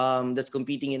that's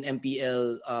competing in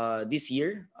MPL this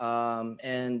year,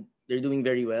 and they're doing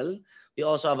very well. We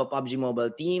also have a PUBG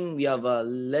Mobile team. We have a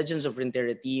Legends of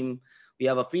Runeterra team. We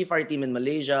have a Free Fire team in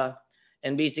Malaysia.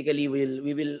 And basically,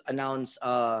 we will announce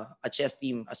a chess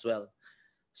team as well.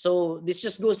 So this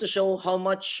just goes to show how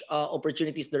much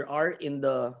opportunities there are in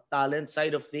the talent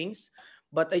side of things.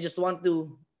 But I just want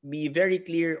to be very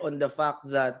clear on the fact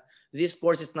that this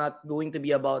course is not going to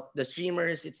be about the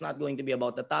streamers. It's not going to be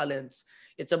about the talents.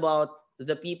 It's about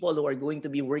the people who are going to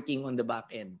be working on the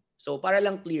back end. So para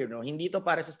lang clear, no? Hindi to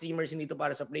para sa streamers, hindi to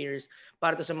para sa players,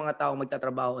 para to sa mga taong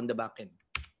magtatrabaho on the back end.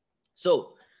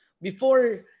 So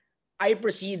before I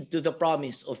proceed to the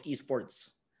promise of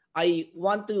esports, I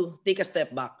want to take a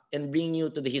step back and bring you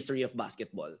to the history of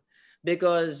basketball.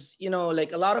 Because,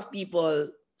 like a lot of people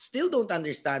still don't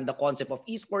understand the concept of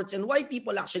esports and why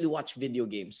people actually watch video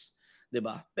games.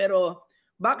 Diba? Pero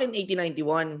back in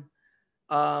 1891,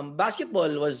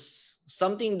 basketball was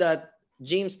something that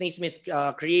James Naismith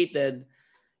created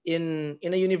in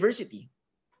a university.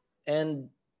 And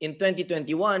in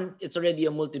 2021, it's already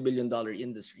a multi-billion-dollar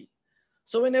industry.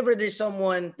 So whenever there's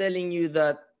someone telling you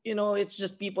that, it's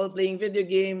just people playing video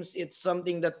games, it's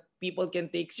something that people can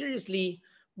take seriously,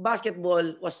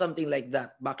 basketball was something like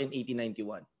that back in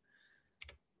 1891.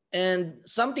 And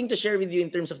something to share with you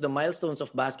in terms of the milestones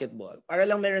of basketball, para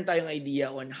lang meron tayong idea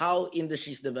on how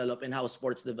industries develop and how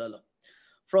sports develop.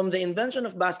 From the invention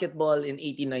of basketball in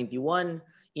 1891,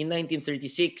 in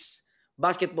 1936,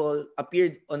 basketball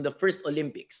appeared on the first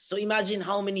Olympics. So imagine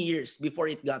how many years before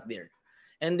it got there.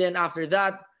 And then after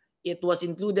that, it was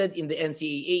included in the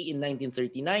NCAA in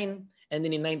 1939. And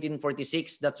then in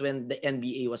 1946, that's when the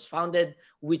NBA was founded,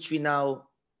 which we now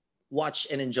watch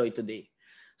and enjoy today.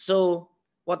 So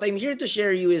what I'm here to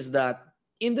share you is that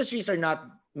industries are not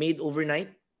made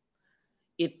overnight.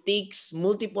 It takes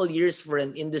multiple years for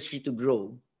an industry to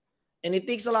grow. And it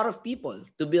takes a lot of people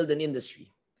to build an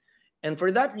industry. And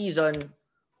for that reason,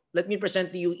 let me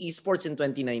present to you esports in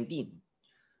 2019.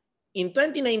 In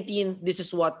 2019, this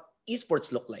is what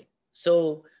esports look like.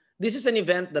 So this is an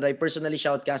event that I personally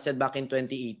shoutcasted back in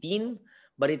 2018.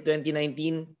 But in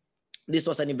 2019, this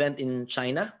was an event in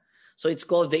China. So it's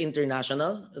called the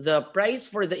International. The price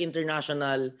for the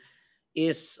International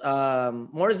is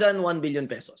more than 1 billion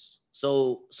pesos.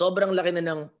 So sobrang laki na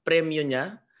ng premyo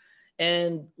niya.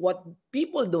 And what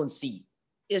people don't see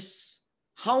is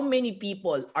how many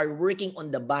people are working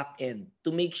on the back end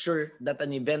to make sure that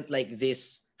an event like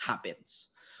this happens.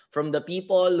 From the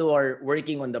people who are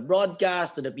working on the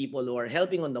broadcast, to the people who are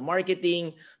helping on the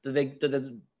marketing, to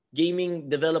the gaming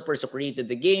developers who created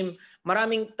the game,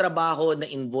 maraming trabaho na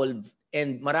involved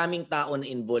and maraming tao na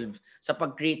involved sa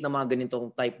pag-create ng mga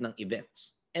ganitong type ng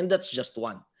events. And that's just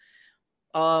one.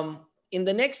 In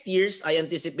the next years, I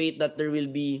anticipate that there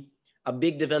will be a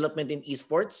big development in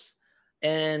esports.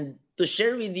 And to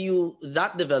share with you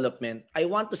that development, I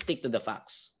want to stick to the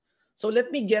facts. So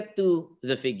let me get to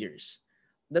the figures.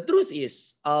 The truth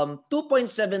is, 2.7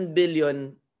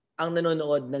 billion ang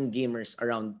nanonood ng gamers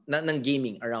ng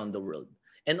gaming around the world.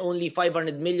 And only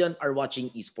 500 million are watching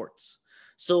esports.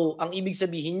 So ang ibig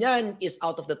sabihin niyan is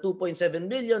out of the 2.7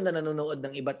 billion na nanonood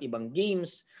ng iba't ibang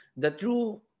games, the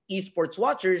true esports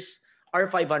watchers are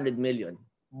 500 million.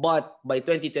 But by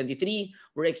 2023,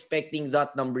 we're expecting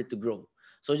that number to grow.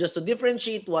 So just to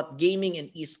differentiate what gaming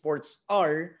and esports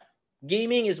are,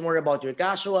 gaming is more about your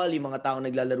casual, yung mga tao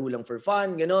naglalaro lang for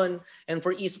fun, ganon. And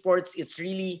for esports, it's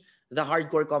really the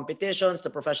hardcore competitions, the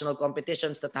professional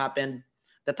competitions that happen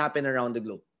around the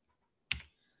globe.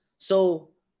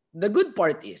 So the good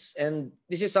part is, and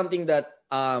this is something that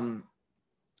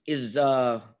is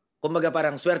kumbaga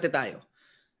parang swerte tayo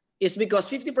is because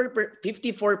 54%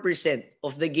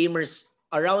 of the gamers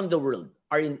around the world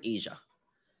are in Asia.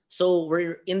 So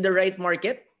we're in the right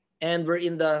market and we're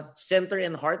in the center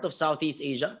and heart of Southeast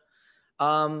Asia.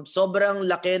 Sobrang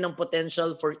laki ng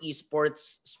potential for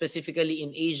esports specifically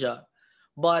in Asia.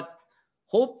 But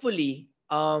hopefully,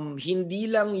 hindi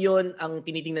lang yon ang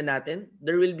tinitingnan natin.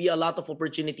 There will be a lot of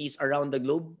opportunities around the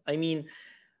globe. I mean,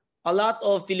 a lot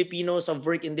of Filipinos have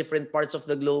worked in different parts of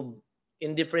the globe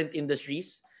in different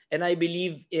industries. And I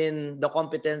believe in the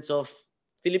competence of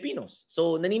Filipinos.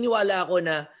 So naniniwala ako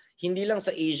na hindi lang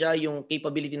sa Asia yung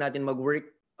capability natin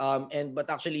mag-work but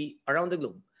actually around the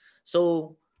globe.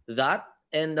 So that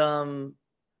and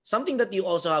something that you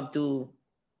also have to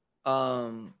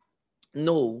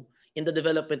know in the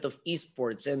development of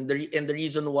esports and the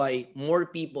reason why more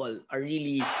people are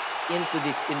really into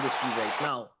this industry right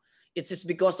now, it's just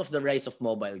because of the rise of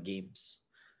mobile games.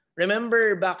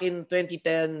 Remember back in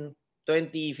 2010,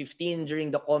 2015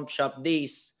 during the comp shop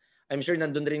days, I'm sure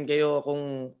nandun rin kayo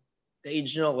kung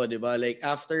age nyo ako, di ba? Like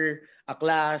after a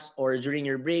class or during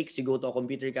your breaks, you go to a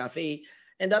computer cafe.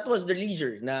 And that was the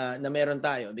leisure na meron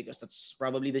tayo because that's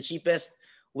probably the cheapest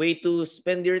way to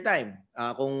spend your time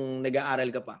kung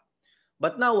nag-aaral ka pa.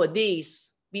 But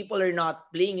nowadays, people are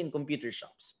not playing in computer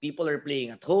shops. People are playing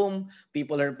at home.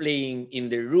 People are playing in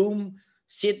their room,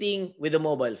 sitting with a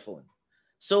mobile phone.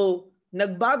 So,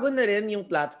 nagbago na rin yung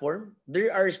platform. There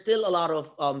are still a lot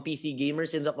of PC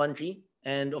gamers in the country.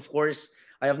 And of course,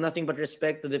 I have nothing but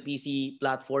respect to the PC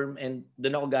platform and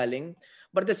doon ako galing.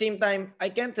 But at the same time, I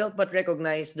can't help but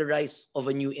recognize the rise of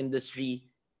a new industry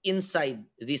inside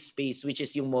this space, which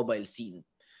is yung mobile scene.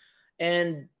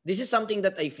 And this is something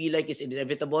that I feel like is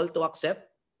inevitable to accept.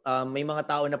 May mga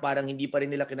tao na parang hindi pa rin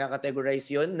nila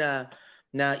kinakategorize yun na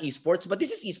esports. But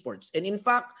this is esports. And in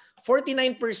fact,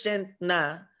 49%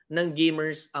 na ng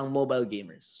gamers ang mobile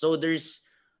gamers. So there's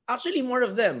actually more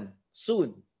of them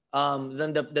soon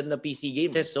than the PC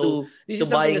gamers. So this is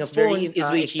something that's very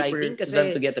way exciting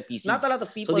than to get a PC. Not a lot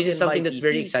of people. So this is something that's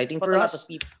very exciting for us.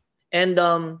 And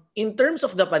in terms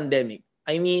of the pandemic,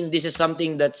 I mean, this is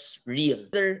something that's real.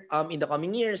 In the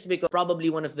coming years, because probably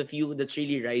one of the few that's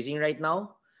really rising right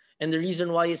now. And the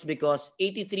reason why is because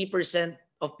 83%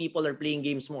 of people are playing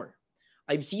games more.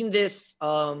 I've seen this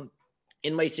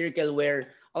in my circle where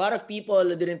a lot of people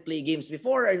who didn't play games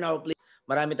before are now playing.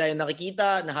 Marami tayong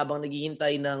nakikita na habang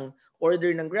naghihintay ng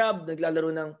order ng Grab,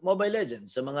 naglalaro ng Mobile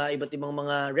Legends sa mga iba't ibang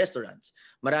mga restaurants.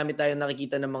 Marami tayong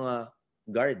nakikita ng mga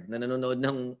guard na nanonood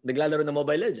naglalaro ng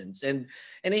Mobile Legends. And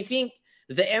I think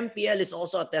the MPL is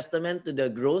also a testament to the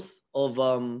growth of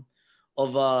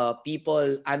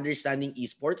people understanding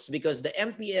esports because the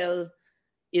MPL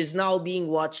is now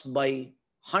being watched by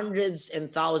hundreds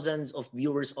and thousands of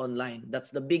viewers online. That's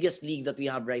the biggest league that we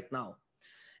have right now.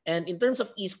 And in terms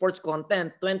of esports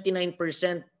content, 29%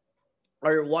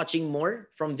 are watching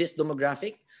more from this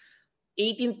demographic.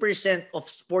 18% of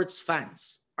sports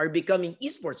fans are becoming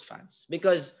esports fans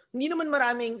because hindi naman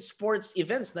maraming sports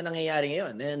events na nangyayari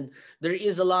ngayon. And there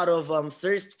is a lot of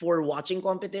thirst for watching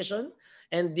competition.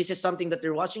 And this is something that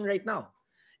they're watching right now.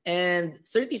 And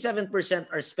 37%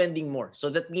 are spending more.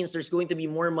 So that means there's going to be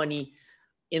more money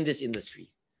in this industry.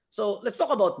 So let's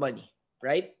talk about money,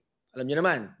 right? Alam niyo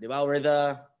naman, di ba?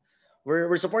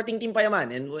 We're supporting Team Payaman,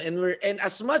 and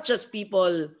as much as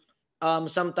people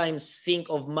sometimes think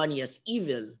of money as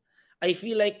evil, I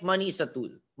feel like money is a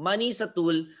tool. Money is a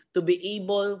tool to be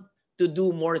able to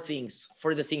do more things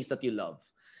for the things that you love.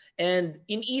 And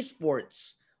in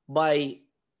esports, by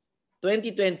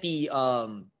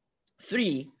 2023,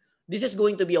 this is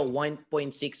going to be a $1.6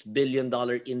 billion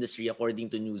industry according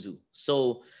to Newzoo.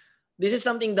 So this is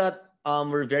something that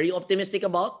we're very optimistic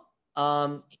about.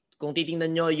 Kung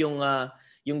titingnan nyo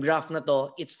yung graph na to,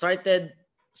 it started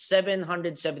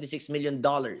 $776 million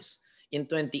in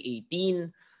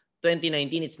 2018.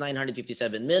 2019, it's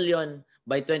 $957 million.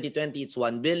 By 2020, it's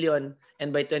 $1 billion. And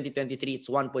by 2023, it's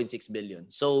 $1.6 billion.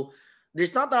 So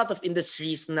there's not a lot of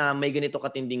industries na may ganito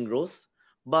katinding growth.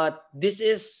 But this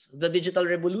is the digital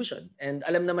revolution. And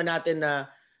alam naman natin na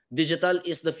digital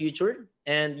is the future,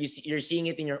 and you're seeing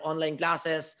it in your online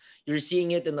classes. You're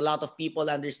seeing it in a lot of people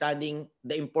understanding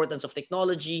the importance of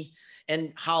technology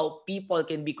and how people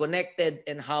can be connected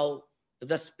and how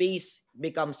the space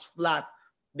becomes flat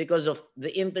because of the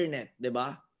internet, di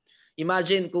ba?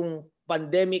 Imagine kung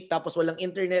pandemic tapos walang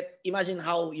internet, imagine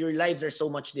how your lives are so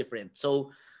much different.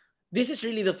 So this is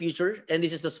really the future, and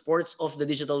this is the sports of the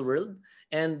digital world,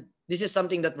 and this is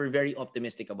something that we're very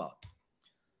optimistic about.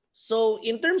 So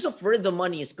in terms of where the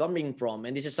money is coming from,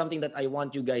 and this is something that I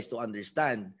want you guys to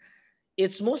understand,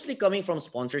 it's mostly coming from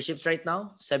sponsorships right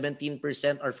now. 17%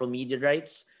 are from media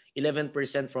rights,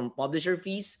 11% from publisher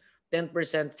fees,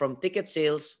 10% from ticket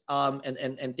sales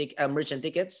and merchant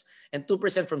tickets, and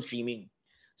 2% from streaming.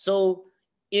 So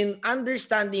in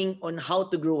understanding on how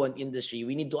to grow an industry,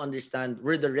 we need to understand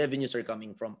where the revenues are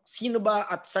coming from. Sino ba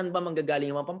at saan ba manggagaling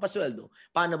yung mga pampasweldo?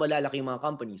 Paano ba lalaki yung mga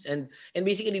companies? And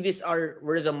basically these are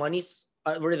where the money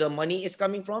is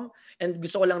coming from, and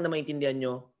gusto ko lang na maintindihan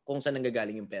nyo kung saan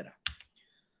nanggagaling yung pera.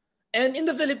 And in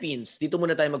the Philippines, dito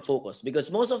muna tayo mag-focus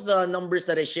because most of the numbers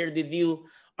that I shared with you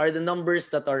are the numbers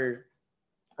that are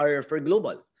for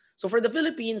global. So for the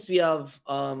Philippines, we have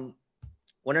 100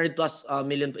 plus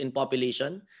million in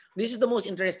population. This is the most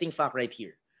interesting fact right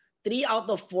here. 3 out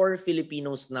of 4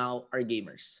 Filipinos now are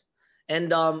gamers.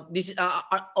 And this is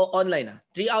online.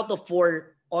 3 out of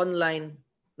 4 online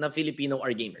na Filipino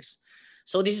are gamers.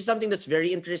 So this is something that's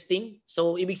very interesting.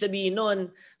 So ibig sabihin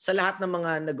nun, sa lahat ng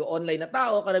mga nag-online na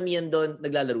tao, karamihan doon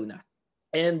naglalaro na.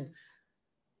 And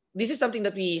this is something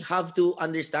that we have to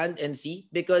understand and see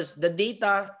because the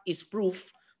data is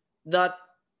proof that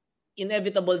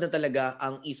inevitable na talaga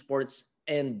ang esports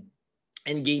and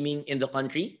gaming in the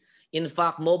country. In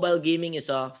fact, mobile gaming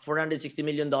is a $460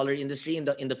 million industry in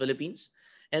the Philippines.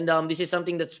 And this is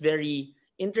something that's very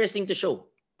interesting to show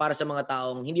para sa mga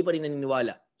taong hindi pa rin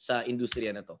naniniwala sa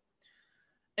industriya na to.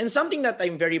 And something that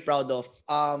I'm very proud of,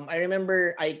 I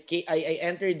remember I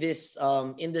entered this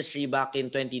industry back in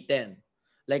 2010,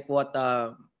 like what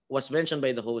was mentioned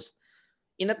by the host,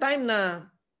 in a time na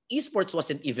esports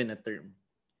wasn't even a term.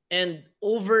 And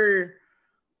after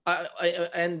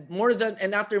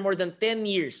more than 10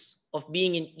 years of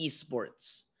being in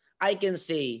esports, I can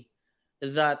say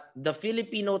that the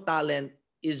Filipino talent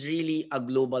is really a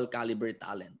global caliber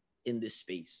talent in this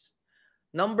space.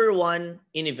 Number one,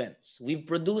 in events. We've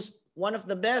produced one of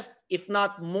the best, if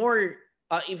not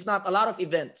a lot of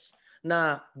events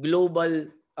na global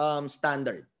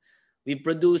standard. We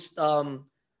produced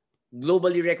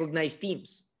globally recognized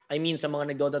teams. I mean, sa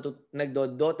mga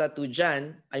nagdodota to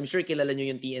dyan, I'm sure kilala nyo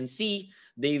yung TNC.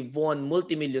 They've won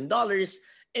multi-million dollars.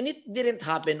 And it didn't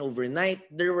happen overnight.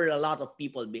 There were a lot of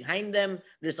people behind them.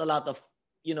 There's a lot of,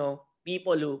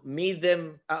 people who made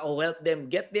them or helped them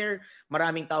get there.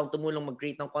 Maraming taong tumulong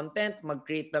mag-create ng content,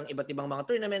 mag-create ng iba't ibang mga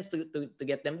tournaments to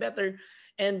get them better.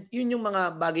 And yun yung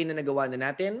mga bagay na nagawa na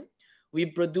natin. We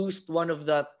produced one of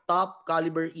the top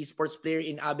caliber esports player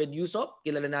in Abed Yusop.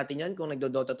 Kilala natin yan kung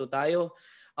nagdodota to tayo.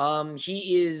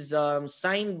 He is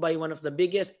signed by one of the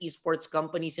biggest esports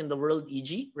companies in the world,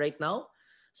 EG, right now.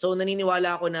 So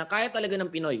naniniwala ako na kaya talaga ng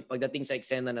Pinoy pagdating sa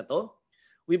eksena na to.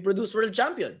 We produce world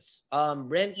champions.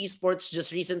 Brand Esports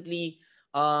just recently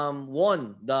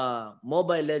won the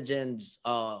Mobile Legends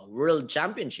World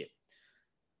Championship.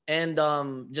 And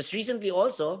just recently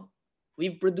also,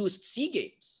 we produced SEA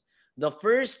Games, the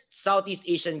first Southeast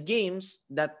Asian Games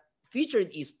that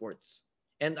featured esports.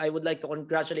 And I would like to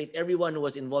congratulate everyone who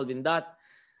was involved in that.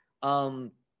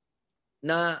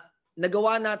 Na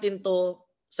nagawa natin to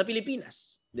sa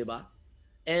Pilipinas, di ba?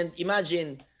 And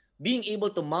imagine being able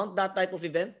to mount that type of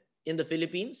event in the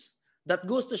Philippines. That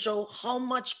goes to show how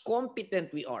much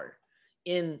competent we are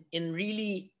in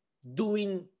really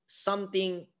doing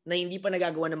something na hindi pa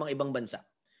nagagawa ng mga ibang bansa.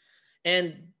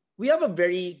 And we have a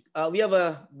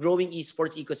growing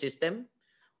esports ecosystem.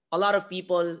 A lot of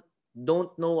people don't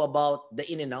know about the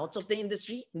in and outs of the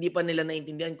industry. Hindi pa nila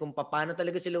naintindihan kung paano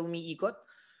talaga sila umiikot.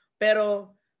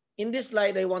 Pero in this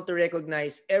slide, I want to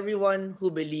recognize everyone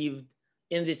who believed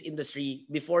in this industry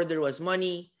before there was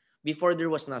money, before there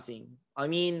was nothing.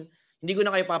 I mean, hindi ko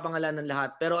na kayo papangalanan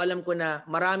lahat, pero alam ko na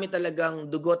marami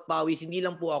talagang dugot, pawis, hindi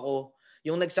lang po ako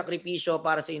yung nagsakripisyo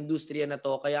para sa industriya na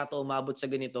to, kaya to umabot sa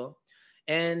ganito.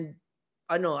 And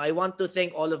I want to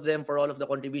thank all of them for all of the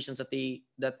contributions that they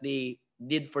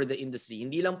did for the industry.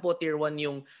 Hindi lang po tier 1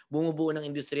 yung bumubuo ng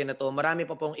industriya na to. Marami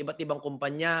pa pong iba't ibang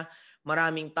kumpanya,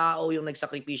 maraming tao yung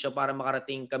nagsakripisyo para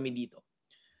makarating kami dito.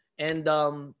 And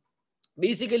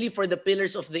basically for the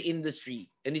pillars of the industry,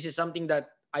 and this is something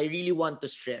that I really want to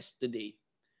stress today,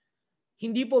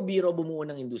 hindi po biro bumuo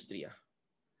ng industriya.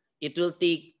 It will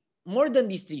take more than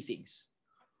these 3 things.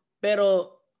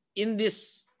 Pero in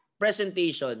this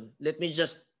presentation, let me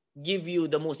just give you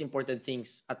the most important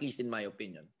things, at least in my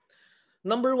opinion.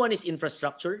 Number 1 is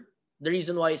infrastructure. The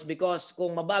reason why is because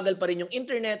kung mabagal pa rin yung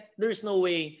internet, there's no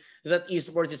way that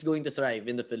esports is going to thrive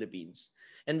in the Philippines.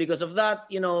 And because of that,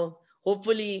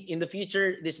 hopefully in the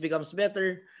future, this becomes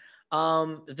better.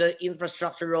 the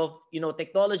infrastructure of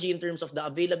technology in terms of the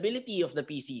availability of the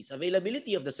PCs,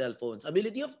 availability of the cell phones,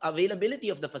 availability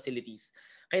of the facilities.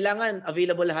 Kailangan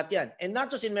available lahat yan. And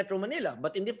not just in Metro Manila,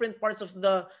 but in different parts of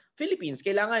the Philippines.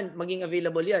 Kailangan maging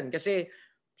available yan. Kasi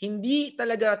hindi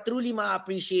talaga truly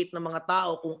ma-appreciate ng mga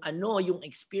tao kung ano yung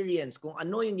experience, kung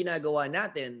ano yung ginagawa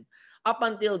natin up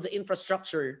until the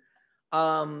infrastructure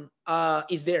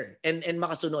is there and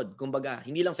makasunod. Kumbaga,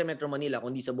 hindi lang sa Metro Manila,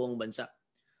 kundi sa buong bansa.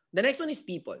 The next one is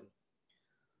people.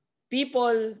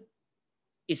 People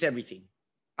is everything.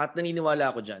 At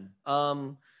naniniwala ako dyan.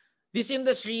 This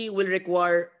industry will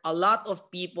require a lot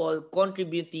of people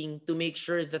contributing to make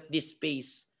sure that this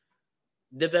space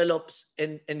develops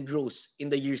and grows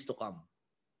in the years to come.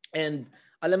 And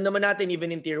alam naman natin,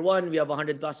 even in Tier 1, we have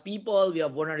 100 plus people, we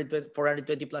have 420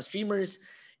 plus streamers,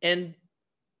 and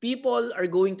people are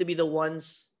going to be the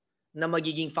ones na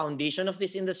magiging foundation of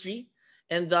this industry.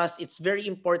 And thus, it's very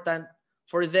important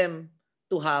for them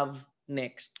to have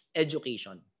next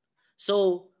education.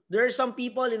 So, there are some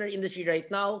people in our industry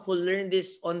right now who learn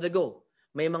this on the go.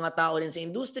 May mga tao din sa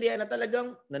industriya na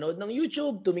talagang nanood ng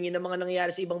YouTube, tumingin ng mga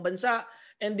nangyayari sa ibang bansa,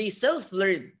 and they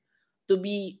self-learn to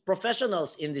be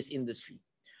professionals in this industry.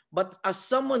 But as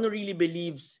someone who really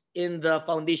believes in the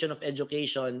foundation of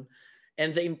education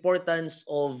and the importance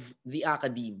of the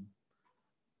academe,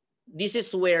 this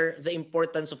is where the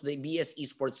importance of the BS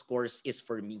Esports course is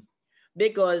for me.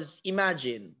 Because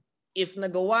imagine, if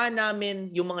nagawa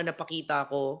namin yung mga napakita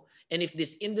ko, and if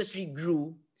this industry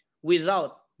grew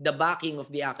without the backing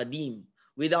of the academe,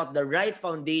 without the right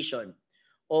foundation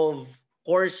of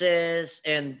courses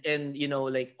and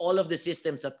like all of the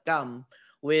systems that come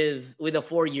with a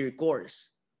 4-year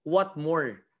course, what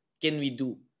more can we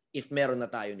do if meron na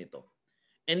tayo nito?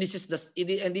 And this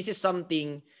is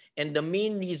something, and the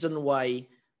main reason why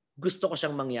gusto ko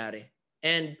siyang mangyari.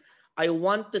 And I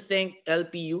want to thank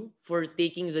LPU for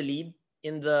taking the lead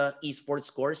in the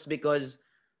esports course, because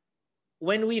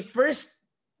when we first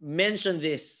mentioned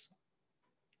this,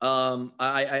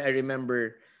 I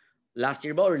remember last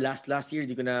year ba or last year,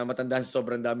 di ko na matandaan,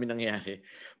 sobrang dami nangyari.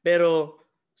 Pero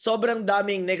sobrang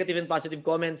daming negative and positive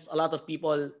comments. A lot of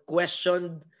people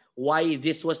questioned why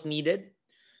this was needed.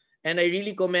 And I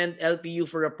really commend LPU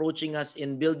for approaching us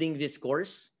in building this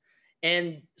course.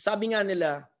 And sabi nga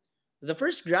nila, the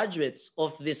first graduates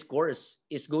of this course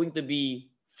is going to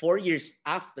be 4 years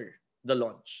after the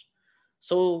launch.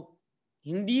 So,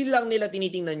 hindi lang nila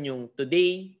tinitingnan yung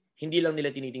today, hindi lang nila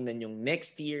tinitingnan yung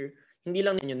next year, hindi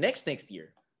lang yung next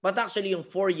year, but actually yung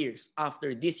 4 years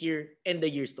after this year and the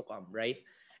years to come, right?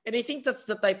 And I think that's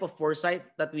the type of foresight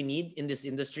that we need in this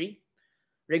industry,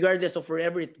 regardless of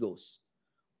wherever it goes.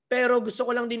 Pero gusto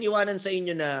ko lang din iwanan sa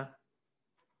inyo na,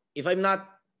 if I'm not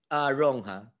wrong,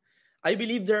 I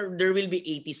believe there will be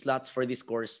 80 slots for this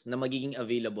course na magiging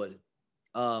available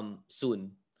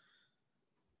soon.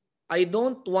 I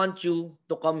don't want you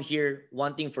to come here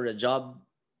wanting for a job.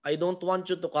 I don't want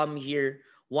you to come here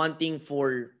wanting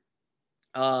for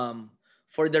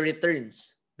the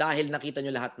returns dahil nakita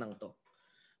nyo lahat ng to.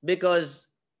 Because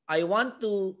I want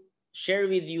to share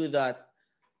with you that,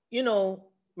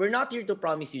 we're not here to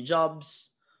promise you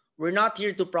jobs. We're not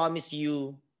here to promise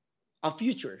you a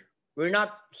future. We're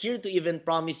not here to even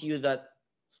promise you that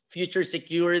future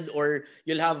secured, or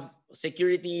you'll have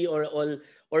security, or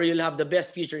you'll have the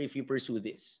best future if you pursue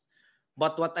this.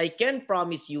 But what I can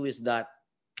promise you is that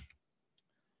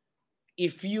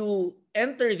if you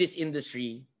enter this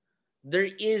industry, there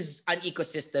is an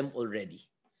ecosystem already.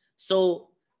 So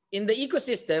in the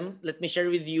ecosystem, let me share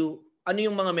with you ano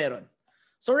yung mga meron.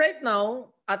 So right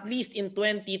now, at least in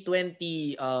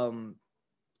 2021,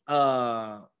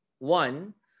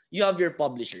 you have your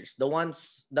publishers, the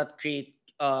ones that create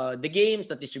the games,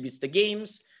 that distributes the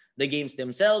games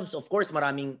themselves. Of course,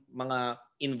 maraming mga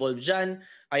involved dyan,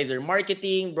 either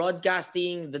marketing,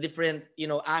 broadcasting, the different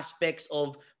aspects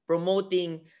of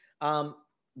promoting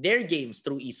their games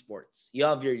through esports. You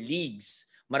have your leagues.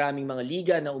 Maraming mga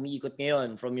liga na umiikot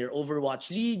ngayon, from your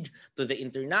Overwatch League to the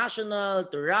International,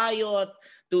 to Riot,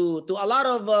 to a lot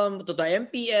of to the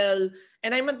MPL.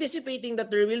 And I'm anticipating that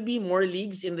there will be more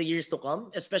leagues in the years to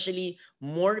come, especially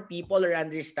more people are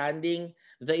understanding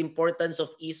the importance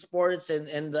of esports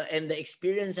and the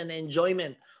experience and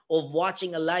enjoyment of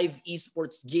watching a live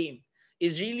esports game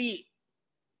is really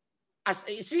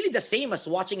it's really the same as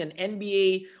watching an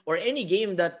NBA or any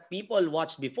game that people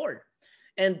watched before.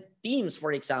 And teams,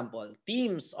 for example,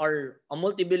 teams are a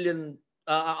multi-million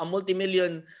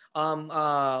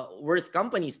worth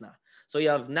companies na. So you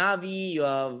have Navi, you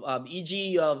have EG,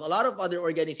 you have a lot of other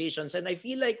organizations, and I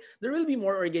feel like there will be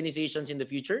more organizations in the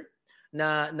future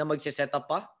na magse-set up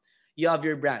pa. you have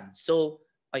your brand. So,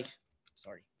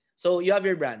 So you have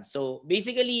your brand. So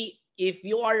basically, if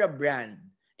you are a brand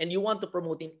and you want to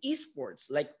promote in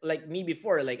esports, like me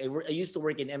before, like I used to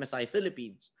work in MSI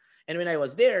Philippines. And when I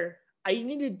was there, I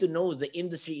needed to know the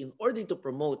industry in order to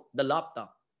promote the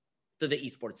laptop to the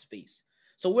esports space.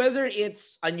 So whether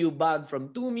it's a new bag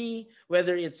from Tumi,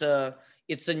 whether it's a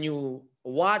new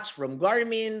watch from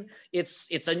Garmin, it's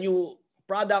a new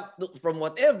product from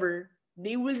whatever,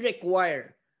 they will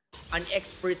require an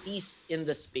expertise in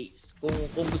the space. Kung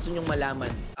gusto nilang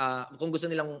malaman, kung gusto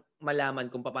nilang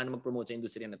malaman kung paano mag-promote sa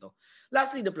industriya na to.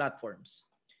 Lastly, the platforms.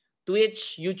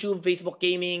 Twitch, YouTube, Facebook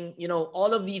Gaming,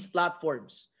 all of these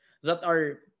platforms that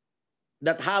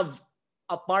have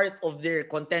a part of their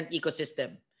content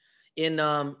ecosystem in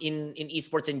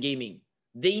esports and gaming.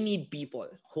 They need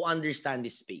people who understand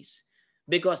this space,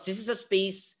 because this is a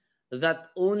space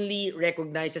that only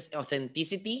recognizes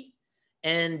authenticity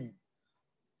and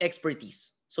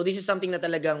expertise. So this is something na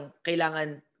talagang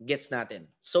kailangan gets natin.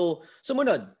 So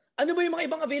sumunod, ano ba yung mga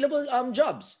ibang available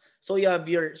jobs? So you have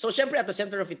syempre at the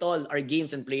center of it all are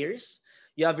games and players.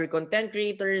 You have your content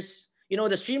creators,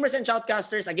 the streamers and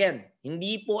shoutcasters. Again,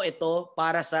 hindi po ito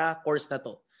para sa course na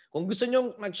to. Kung gusto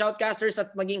nyong mag-shoutcasters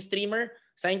at maging streamer,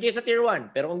 sign kayo sa tier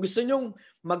 1. Pero kung gusto nyong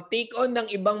mag-take on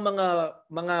ng ibang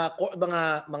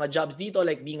mga jobs dito,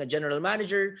 like being a general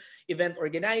manager, event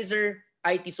organizer,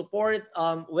 IT support,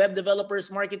 web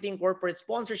developers, marketing, corporate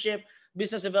sponsorship,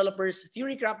 business developers,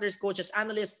 theory crafters, coaches,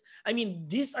 analysts. I mean,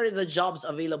 these are the jobs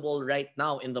available right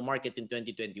now in the market in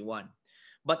 2021.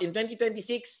 But in 2026,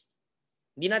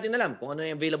 hindi natin alam kung ano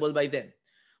yung available by then.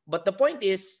 But the point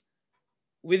is,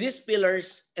 with these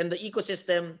pillars and the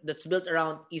ecosystem that's built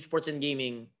around esports and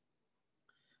gaming,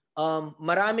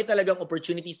 marami talagang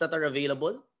opportunities that are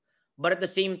available. But at the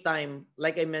same time,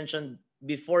 like I mentioned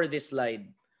before this slide,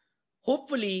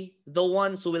 hopefully the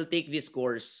ones who will take this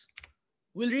course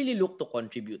will really look to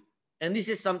contribute. And this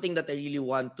is something that I really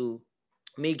want to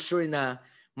make sure na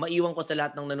maiwan ko sa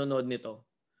lahat ng nanonood nito,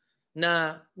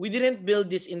 na we didn't build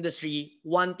this industry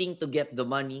wanting to get the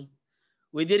money.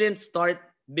 We didn't start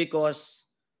because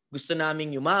gusto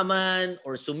naming yumaman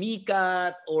or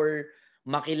sumikat or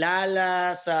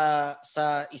makilala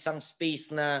sa isang space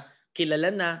na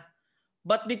kilala na,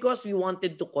 but because we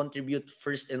wanted to contribute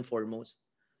first and foremost.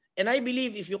 And I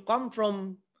believe if you come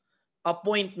from a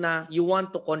point na you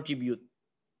want to contribute,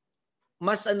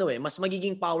 mas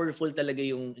magiging powerful talaga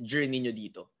yung journey nyo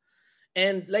dito.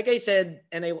 And like I said,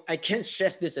 and I can't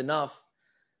stress this enough,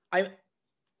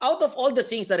 out of all the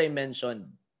things that I mentioned,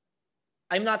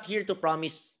 I'm not here to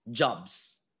promise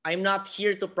jobs. I'm not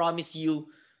here to promise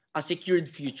you a secured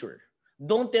future.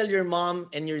 Don't tell your mom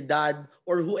and your dad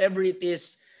or whoever it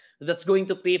is that's going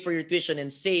to pay for your tuition and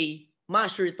say,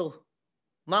 "Ma, sure to.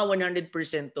 Ma,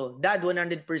 100% to. Dad,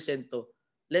 100% to.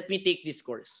 Let me take this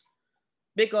course."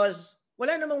 Because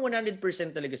wala namang 100%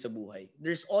 talaga sa buhay.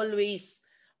 There's always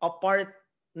a part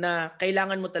na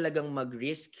kailangan mo talagang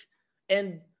mag-risk.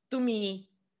 And to me,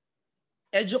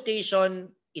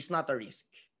 education is not a risk.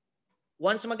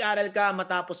 Once mag-aral ka,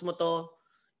 matapos mo to,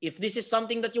 if this is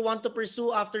something that you want to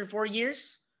pursue after 4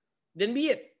 years, then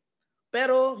be it.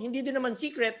 Pero hindi din naman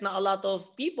secret na a lot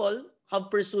of people have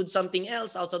pursued something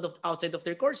else outside of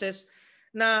their courses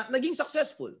na naging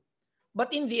successful.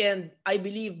 But in the end, I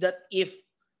believe that if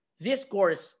this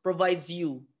course provides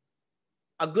you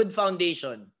a good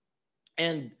foundation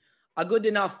and a good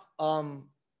enough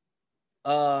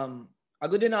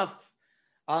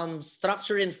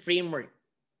structure and framework,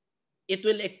 it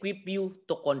will equip you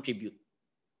to contribute.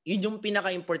 Yun yung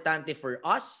pinaka-importante for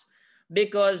us,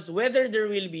 because whether there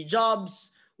will be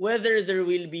jobs, whether there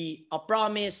will be a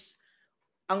promise,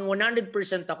 ang 100%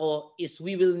 ako is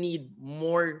we will need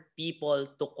more people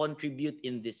to contribute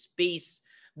in this space,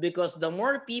 because the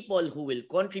more people who will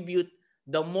contribute,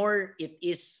 the more it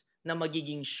is na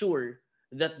magiging sure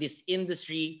that this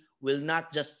industry will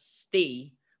not just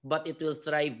stay, but it will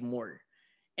thrive more.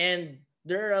 And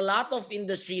there are a lot of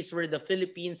industries where the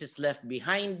Philippines is left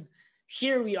behind.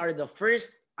 Here we are the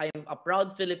first. I am a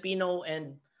proud Filipino,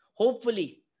 and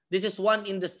hopefully this is one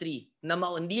industry na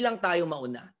hindi lang tayo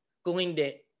mauna, kung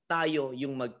hindi tayo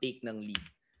yung mag-take ng lead.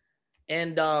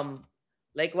 And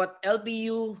like what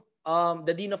LPU,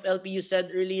 the Dean of LPU said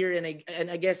earlier, and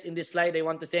I guess in this slide I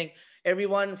want to thank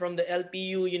everyone from the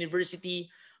LPU University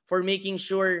for making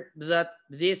sure that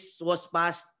this was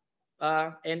passed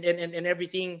and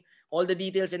everything, all the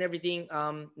details and everything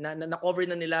na cover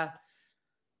na nila.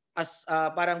 As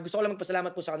parang gusto ko lang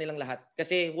magpasalamat po sa kanilang lahat,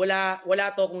 kasi wala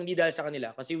to kung hindi dahil sa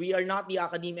kanila, kasi we are not the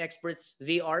academic experts,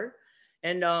 they are.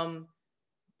 And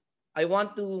I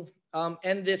want to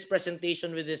end this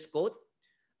presentation with this quote.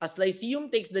 as Lyceum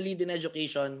takes the lead in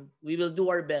education, we will do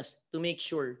our best to make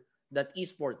sure that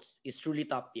esports is truly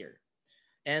top tier.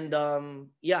 And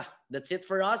yeah, that's it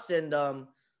for us. And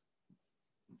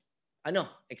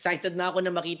excited na ako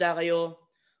na makita kayo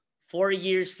 4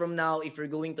 years from now if you're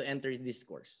going to enter this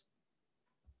course.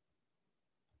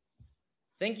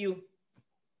 Thank you.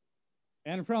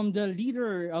 And from the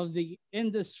leader of the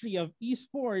industry of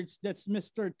esports, that's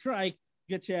Mr. Trike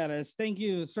Gutierrez. Thank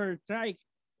you, Sir Trike,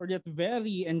 for that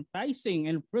very enticing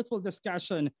and fruitful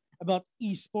discussion about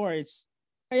esports.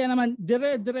 Kaya naman,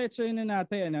 dire-diretso na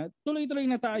natin. Tuloy-tuloy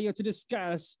na tayo to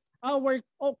discuss our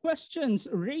questions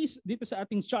raised dito sa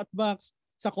ating chat box,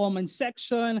 sa comment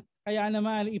section. Kaya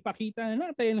naman, ipakita na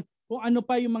natin kung ano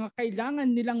pa yung mga kailangan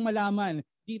nilang malaman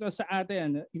dito sa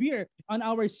atin here on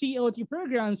our COT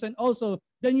programs and also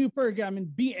the new program in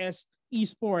BS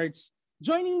Esports.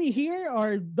 Joining me here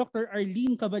are Dr.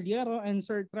 Arlene Caballero and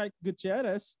Sir Trike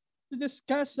Gutierrez to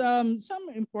discuss some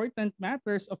important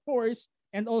matters, of course,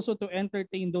 and also to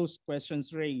entertain those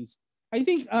questions raised. I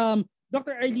think,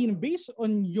 Dr. Arlene, based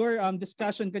on your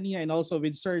discussion kanina and also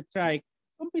with Sir Trike,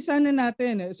 umpisa na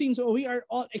natin since we are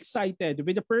all excited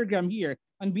with the program here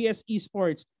on BS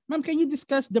Esports. Ma'am, can you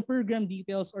discuss the program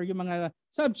details or yung mga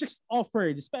subjects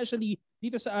offered, especially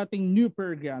dito sa ating new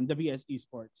program, the BS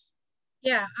Esports?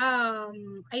 Yeah,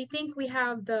 I think we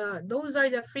have those are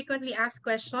the frequently asked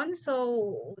questions.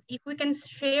 So if we can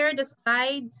share the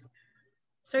slides,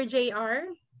 Sir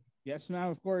JR. Yes,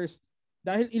 ma'am, of course.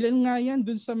 Dahil ilan nga yan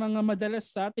dun sa mga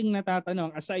madalas sa ating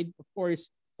natatanong, aside of course,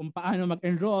 kung paano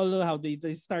mag-enroll, how they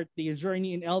start their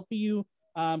journey in LPU,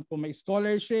 kung may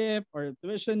scholarship or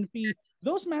tuition fee,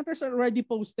 those matters are already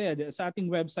posted sa ating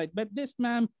website. But this,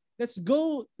 ma'am, let's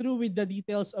go through with the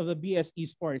details of the BS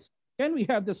Esports. Can we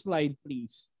have the slide,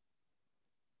 please?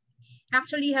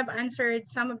 Actually, have answered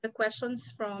some of the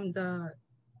questions from the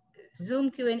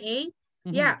Zoom Q&A.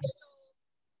 Mm-hmm. Yeah. So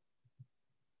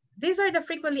these are the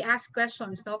frequently asked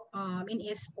questions in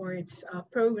esports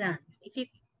program. If you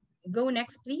go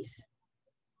next, please.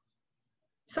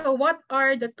 So what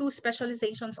are the 2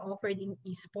 specializations offered in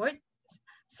esports?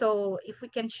 So if we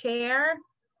can share,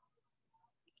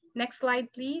 next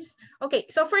slide, please. Okay,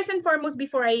 so first and foremost,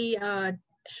 before I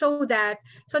show that,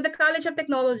 so the College of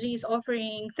Technology is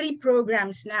offering 3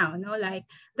 programs now. Like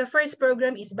the first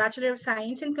program is Bachelor of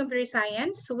Science in Computer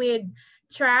Science with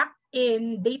track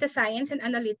in Data Science and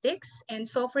Analytics and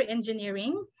Software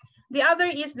Engineering. The other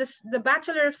is the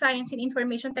Bachelor of Science in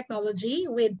Information Technology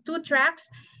with 2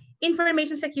 tracks,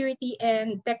 Information Security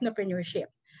and Technopreneurship.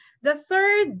 The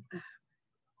third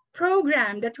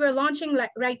program that we're launching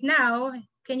right now,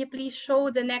 can you please show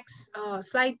the next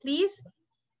slide, please?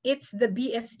 It's the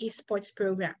BS Esports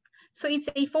program. So it's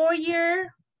a 4-year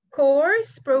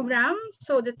course program.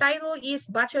 So the title is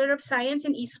Bachelor of Science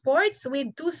in Esports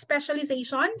with 2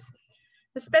 specializations.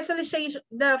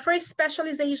 The first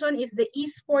specialization is the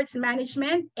esports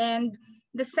management, and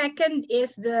the second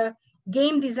is the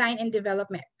game design and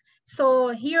development.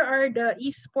 So here are the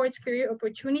esports career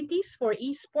opportunities for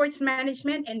esports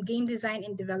management and game design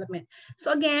and development.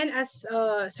 So again, as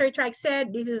Sir Trike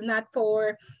said, this is not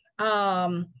for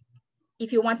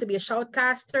if you want to be a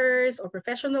shoutcasters or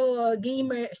professional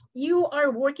gamers. You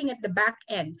are working at the back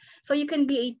end. So you can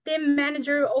be a team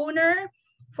manager, owner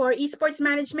for esports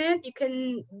management. You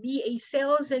can be a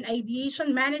sales and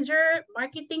ideation manager,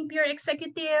 marketing peer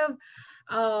executive.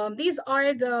 These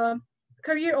are the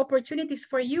career opportunities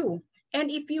for you. And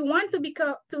if you want to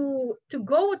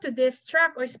go to this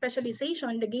track or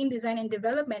specialization, the game design and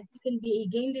development, you can be a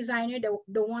game designer,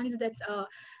 the ones that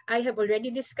I have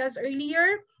already discussed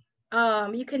earlier.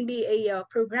 You can be a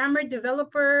programmer,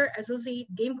 developer,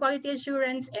 associate, game quality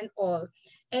assurance, and all.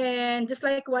 And just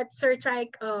like what Sir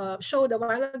Trike showed a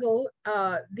while ago,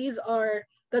 these are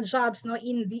the jobs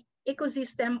in the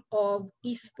ecosystem of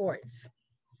esports.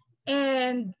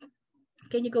 And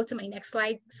can you go to my next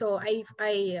slide? So I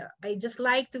just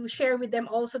like to share with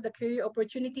them also the career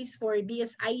opportunities for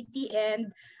BS IT and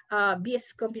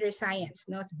BS Computer Science.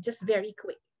 Just very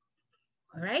quick.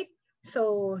 All right.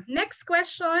 So next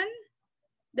question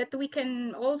that we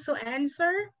can also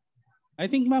answer. I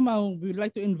think, Mama, we'd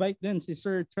like to invite then si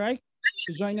Sir Trike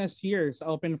to join us here sa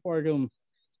Open Forum.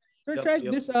 Sir Trike,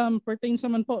 this pertains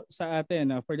naman po sa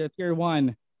atin for the Tier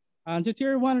 1. To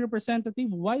Tier 1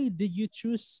 representative, why did you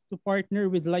choose to partner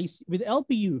with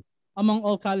LPU among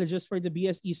all colleges for the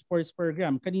BS Esports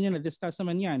program? Kanina na-discuss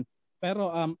naman yan.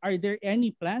 Pero are there any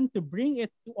plan to bring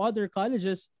it to other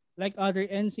colleges like other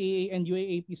NCAA and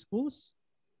UAAP schools?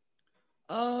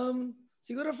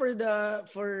 Siguro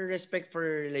for respect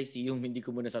for Lyceum, hindi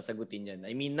ko muna sasagutin yan.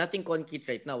 I mean, nothing concrete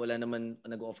right now. Wala naman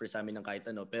nag-offer sa amin ng kahit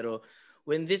ano. Pero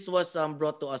when this was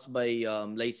brought to us by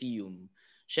Lyceum,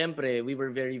 syempre, we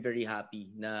were very, very happy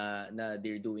na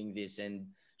they're doing this. And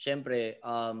syempre,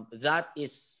 that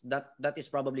is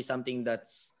probably something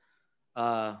that's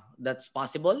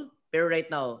possible. Pero right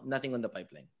now, nothing on the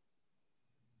pipeline.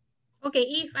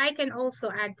 Okay, if I can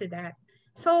also add to that.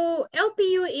 So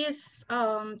LPU is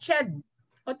CHED,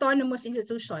 autonomous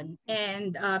institution,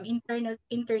 and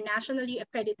internationally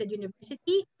accredited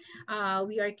university.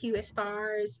 We are QS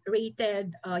stars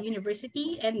rated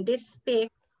university, and this speak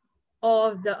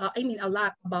of the a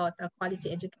lot about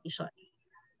quality education.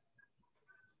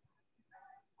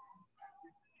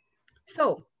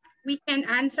 So we can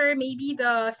answer maybe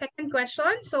the second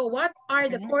question. So what are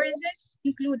the courses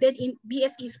included in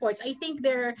BS Esports? I think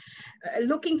they're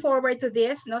looking forward to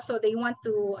this, no? So they want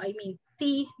to,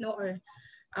 see, no, or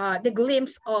the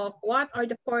glimpse of what are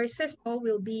the courses, no,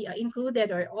 will be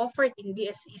included or offered in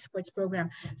BS Esports program.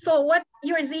 So what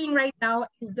you're seeing right now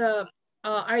is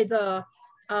are the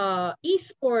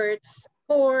esports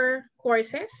core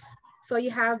courses. So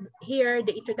you have here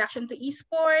the introduction to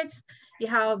esports, you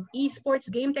have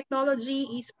esports game technology,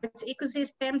 esports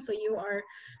ecosystem. So you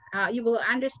will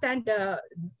understand the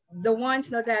ones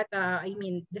that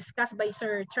discussed by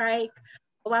Sir Trike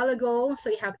a while ago. So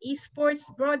you have esports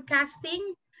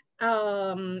broadcasting.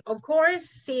 Of course,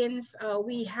 since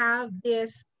we have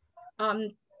this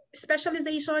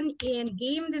specialization in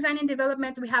game design and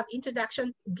development, we have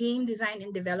introduction to game design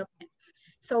and development.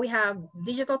 So we have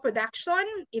digital production,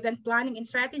 event planning and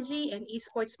strategy, and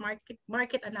esports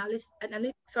market analytics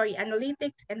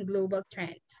and global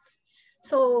trends.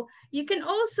 So you can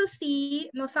also see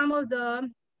some of the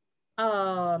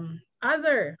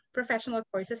other professional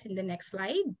courses in the next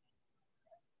slide.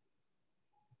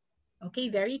 Okay,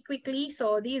 very quickly.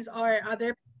 So these are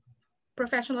other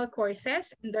professional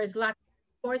courses, and there's lots.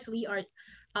 Of course, we are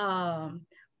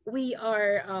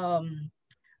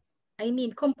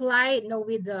comply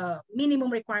with the minimum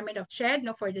requirement of CHED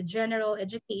for the general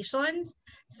educations.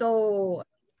 So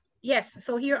yes,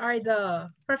 so here are the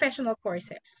professional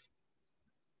courses.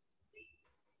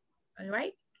 All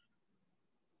right.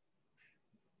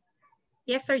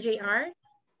 Yes, Sir JR.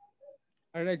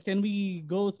 All right, can we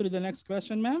go through the next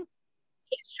question, ma'am?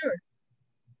 Yes, sure.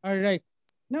 All right.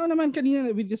 Now naman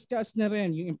kanina we discussed na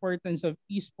rin yung importance of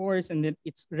esports and then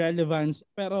its relevance.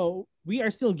 Pero we are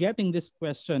still getting this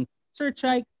question. Sir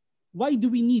Trike, why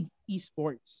do we need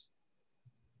esports?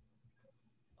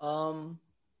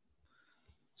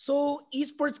 So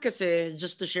esports kasi,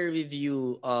 just to share with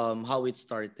you how it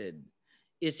started,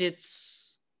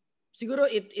 siguro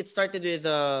it started with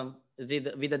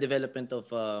the development of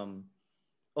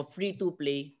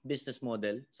free-to-play business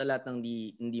model sa lahat ng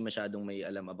hindi masyadong may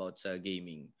alam about sa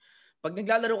gaming. Pag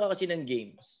naglalaro ka kasi ng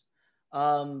games,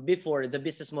 before, the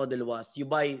business model was you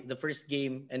buy the first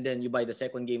game and then you buy the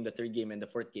second game, the third game, and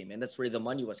the fourth game. And that's where the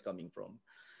money was coming from.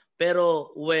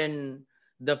 Pero when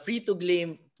the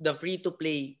free-to-play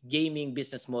gaming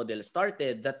business model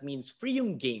started, that means free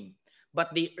yung game,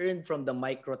 but they earned from the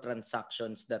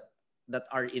microtransactions that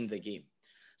are in the game.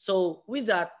 So with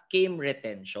that came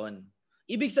retention.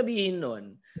 Ibig sabihin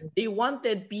nun, they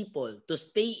wanted people to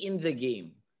stay in the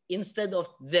game instead of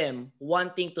them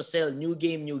wanting to sell new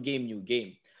game.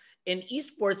 And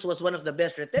esports was one of the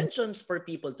best retentions for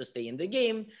people to stay in the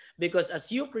game because as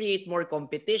you create more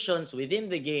competitions within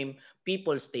the game,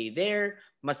 people stay there,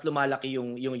 mas lumalaki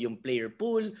yung player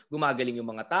pool, gumagaling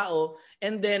yung mga tao,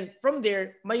 and then from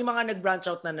there, may mga nag-branch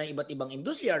out na iba't ibang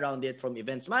industry around it, from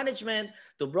events management,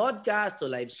 to broadcast, to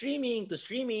live streaming, to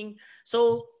streaming.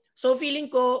 So feeling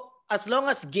ko, as long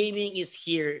as gaming is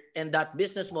here and that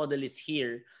business model is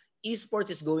here, esports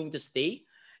is going to stay.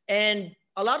 And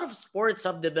a lot of sports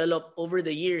have developed over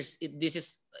the years.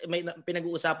 May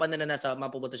pinag-uusapan na nasa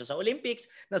mapupunta siya sa Olympics,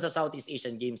 nasa Southeast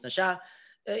Asian Games na siya.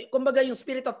 Kumbaga yung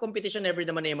spirit of competition never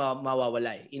naman ay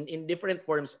mawawala in different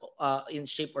forms, in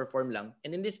shape or form lang.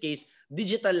 And in this case,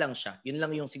 digital lang siya. Yun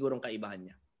lang yung sigurong kaibahan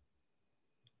niya.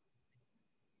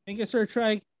 Thank you, Sir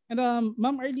Trike. And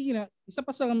Ma'am Arlina, isa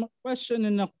pa sa question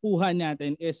na nakuha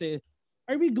natin is,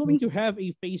 are we going to have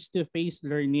a face-to-face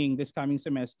learning this coming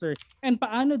semester? And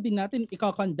paano din natin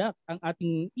i-conduct ang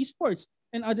ating esports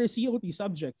and other COT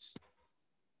subjects?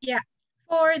 Yeah.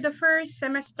 For the first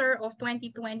semester of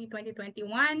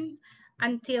 2020-2021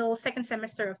 until second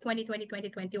semester of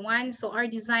 2020-2021, so our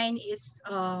design is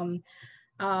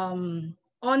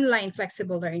online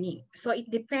flexible learning. So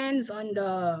it depends on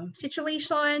the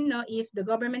situation. If the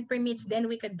government permits, then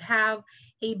we could have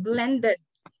a blended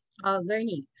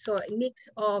learning. So a mix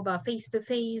of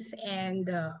face-to-face and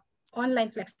online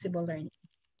flexible learning.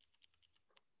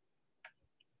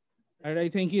 All right,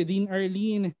 thank you, Dean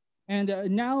Arlene. And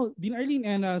now, Dean Arlene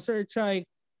and Sir Chai,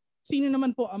 sino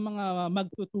naman po ang mga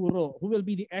magtuturo? Who will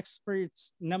be the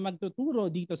experts na magtuturo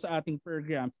dito sa ating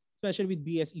program, especially with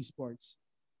BS Esports?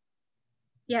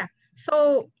 Yeah.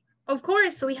 So, of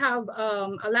course, we have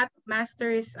a lot of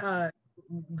masters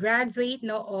graduate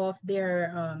of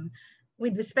their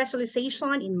with the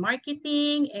specialization in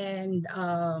marketing and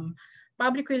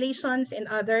public relations and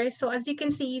others. So as you can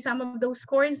see, some of those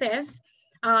courses,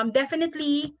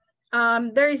 definitely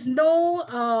there is no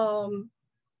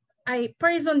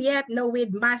person yet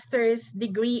with master's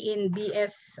degree in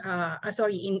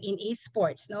in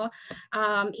esports.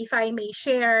 If I may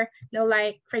share,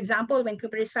 like for example, when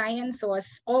computer science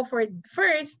was offered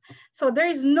first, so there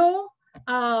is no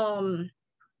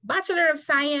Bachelor of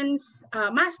Science,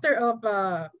 Master of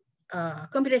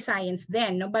Computer Science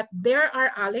then, but there are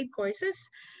allied courses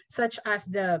such as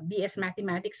the BS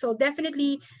Mathematics. So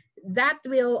definitely that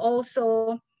will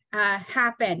also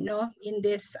happen in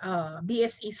this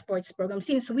BS Esports program,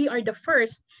 since we are the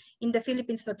first in the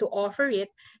Philippines to offer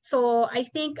it. So I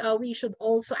think we should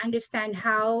also understand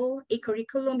how a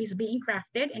curriculum is being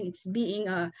crafted and it's being,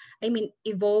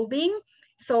 evolving.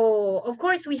 So of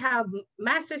course we have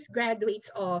master's graduates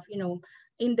of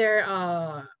in their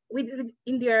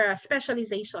in their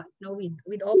specialization,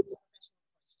 with all these professional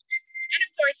courses. And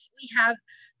of course we have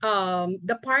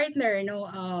the partner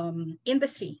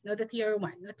industry, the tier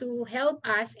one, to help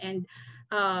us. And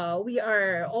we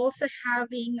are also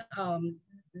having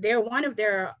they're one of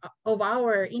their of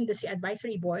our industry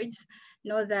advisory boards,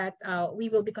 that we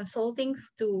will be consulting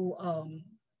to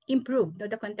improve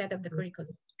the content of the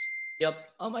curriculum. Yep.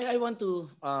 I want to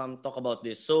talk about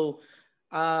this. So,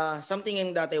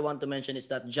 something that I want to mention is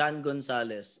that John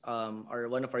Gonzalez,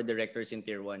 one of our directors in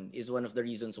Tier 1, is one of the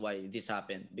reasons why this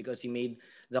happened, because he made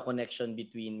the connection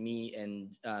between me and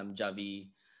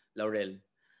Javi Laurel.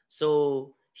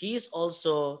 So, he is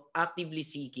also actively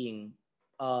seeking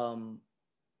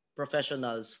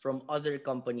professionals from other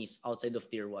companies outside of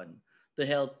Tier 1 to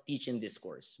help teach in this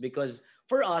course. Because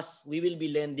for us, we will be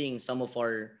lending some of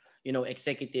our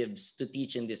executives to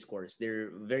teach in this course. They're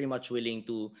very much willing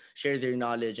to share their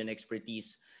knowledge and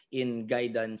expertise in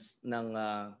guidance ng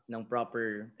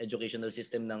proper educational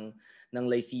system ng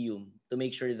Lyceum, to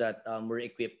make sure that we're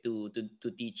equipped to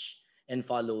teach and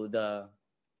follow the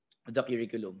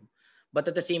curriculum. But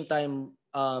at the same time,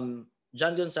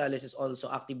 John Gonzalez is also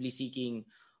actively seeking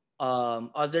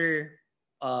other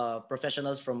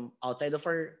professionals from outside of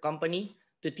our company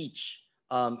to teach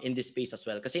in this space as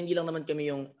well. Kasi hindi lang naman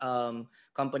kami yung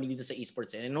company dito sa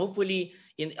esports. And hopefully,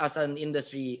 as an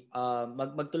industry,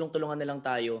 magtulong-tulungan na lang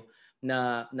tayo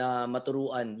na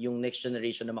maturuan yung next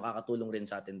generation na makakatulong rin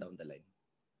sa atin down the line.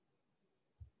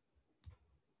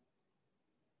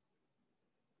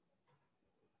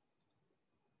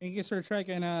 Thank you, Sir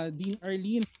Trek and Dean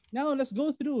Arlene. Now, let's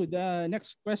go through the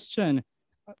next question.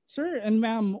 Sir and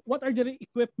ma'am, what are the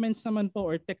equipments naman po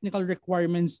or technical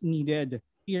requirements needed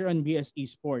here on BS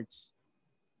Esports?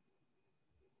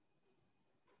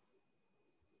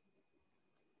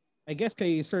 I guess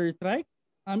kay Sir Trike,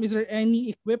 is there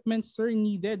any equipment, sir,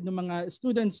 needed ng mga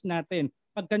students natin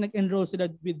pagka nag-enroll sila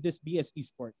with this BS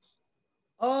Esports?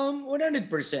 100%.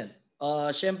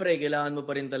 Syempre, kailangan mo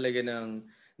pa rin talaga ng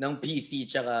PC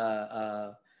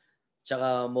tsaka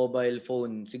mobile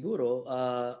phone siguro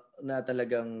na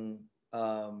talagang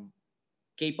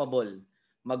capable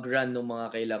mag-run ng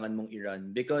mga kailangan mong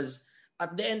i-run. Because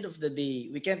at the end of the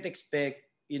day, we can't expect,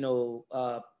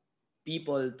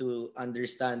 people to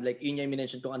understand. Like, yun yung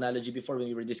minention kong analogy before when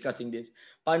we were discussing this.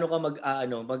 Paano ka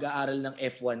mag-aaral ng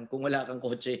F1 kung wala kang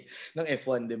kotse ng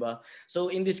F1, di ba? So,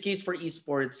 in this case for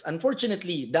esports,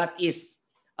 unfortunately, that is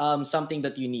something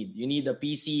that you need. You need a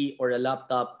PC or a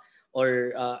laptop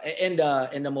or and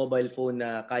a mobile phone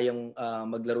na kayang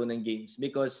maglaro ng games.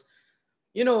 Because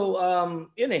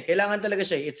kailangan talaga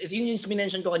siya. It's yun yung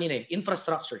minention ko kanina,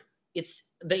 infrastructure.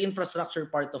 It's the infrastructure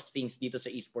part of things dito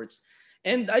sa esports.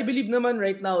 And I believe naman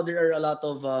right now there are a lot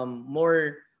of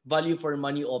more value for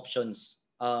money options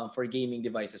for gaming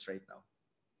devices right now.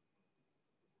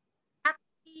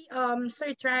 Actually,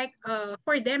 Sir Track,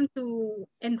 for them to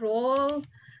enroll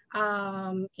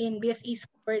in BS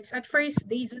Esports, at first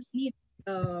they just need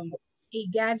a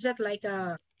gadget like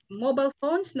mobile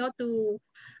phones, to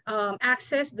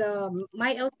access the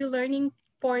My LPU learning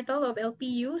portal of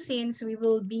LPU, since we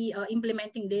will be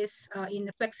implementing this in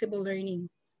the flexible learning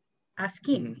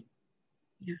scheme.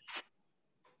 Mm-hmm. Yeah.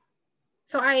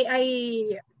 So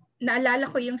I naalala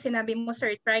ko yung sinabi mo,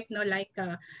 Sir Trike, like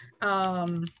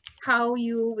how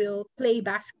you will play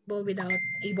basketball without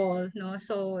a ball,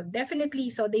 So definitely,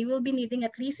 so they will be needing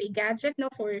at least a gadget,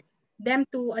 for them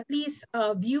to at least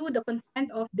view the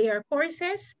content of their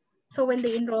courses. So when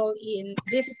they enroll in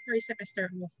this first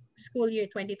semester of school year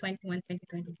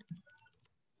 2021-2022.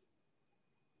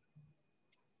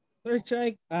 Sir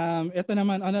Chike, ito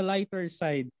naman on a lighter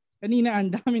side. Kanina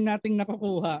ang dami nating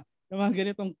nakukuha ng mga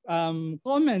ganitong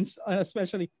comments,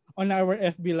 especially on our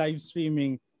FB live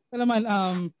streaming. Ito naman,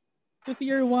 to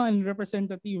Tier 1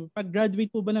 representative,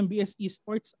 pag-graduate po ba ng BS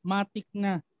Esports, matik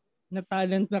na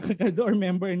talent na kagad or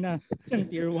member na ng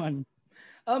Tier 1?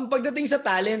 Pagdating sa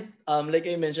talent, like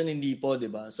I mentioned, hindi po, di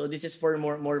ba? So this is for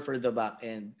more for the back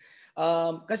end.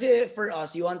 Kasi for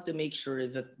us, you want to make sure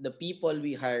that the people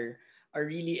we hire are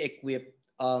really equipped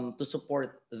to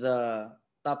support the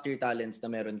top tier talents na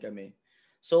meron kami.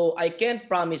 So I can't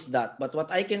promise that, but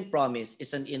what I can promise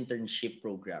is an internship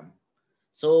program.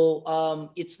 So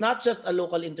it's not just a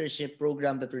local internship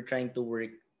program that we're trying to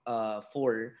work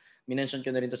for. Minention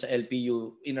ko na rin to sa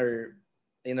LPU in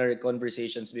our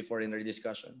conversations before, in our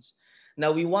discussions.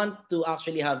 Now we want to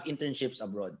actually have internships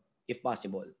abroad if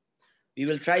possible. We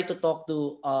will try to talk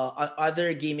to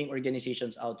other gaming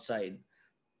organizations outside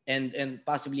and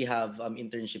possibly have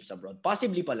internships abroad.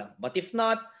 Possibly pa lang. But if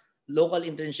not, local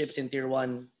internships in Tier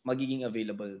 1 magiging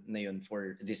available na yun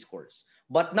for this course.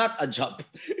 But not a job.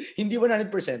 Hindi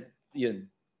 100% yun.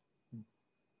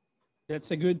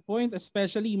 That's a good point.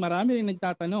 Especially, marami rin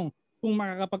nagtatanong kung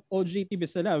makakapag-OJT ba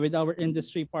sila with our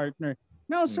industry partner.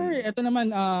 Now, sir, ito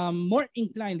naman, more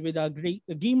inclined with great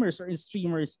gamers or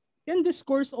streamers. Can this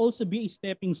course also be a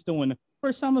stepping stone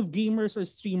for some of gamers or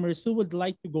streamers who would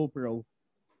like to go pro?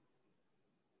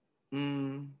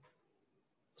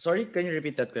 Sorry, can you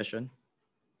repeat that question?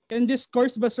 Can this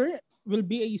course ba, sir, will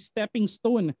be a stepping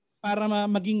stone para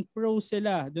maging pro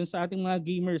sila dun sa ating mga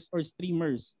gamers or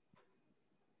streamers?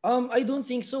 I don't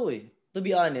think so eh. To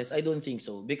be honest, I don't think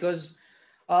so. Because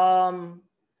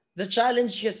the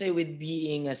challenge kasi with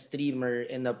being a streamer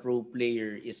and a pro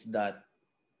player is that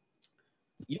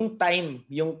yung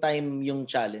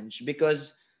challenge.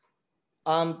 Because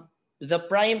the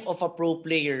prime of a pro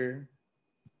player,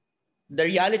 the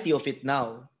reality of it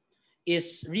now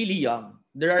is really young.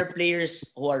 There are players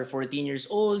who are 14 years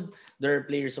old. There are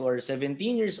players who are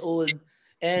 17 years old.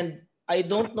 And I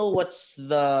don't know what's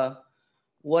the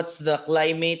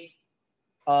climate,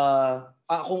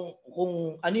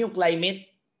 kung ano yung climate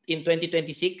in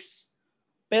 2026.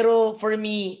 Pero for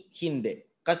me, hindi.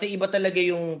 Kasi iba talaga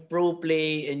yung pro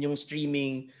play and yung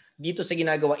streaming dito sa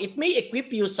ginagawa. It may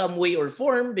equip you some way or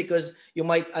form because you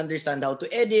might understand how to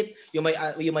edit, you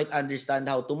might understand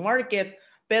how to market.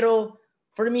 Pero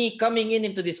for me, coming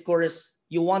into this course,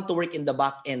 you want to work in the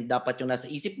back end. Dapat yung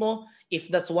nasa isip mo. If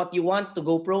that's what you want to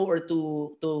go pro or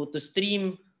to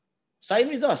stream, sign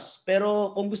with us.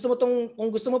 Pero kung gusto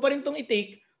mo pa rin tong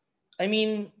i-take, I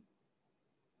mean,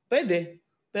 pwede.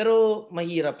 Pero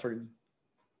mahirap for me.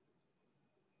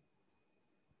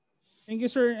 Thank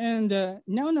you, sir. And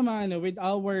now naman, with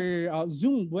our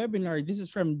Zoom webinar, this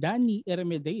is from Danny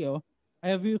Ermedeo.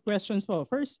 I have a few questions po.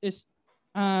 First is,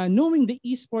 knowing the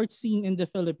esports scene in the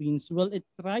Philippines, will it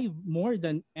thrive more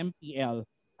than MPL?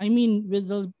 I mean,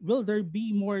 will there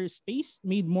be more space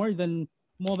made more than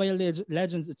Mobile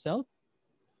Legends itself?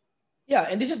 Yeah,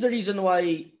 and this is the reason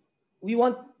why we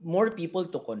want more people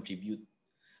to contribute.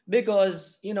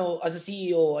 Because, as a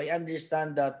CEO, I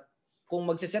understand that kung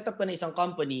magsiset up ka na isang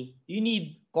company, you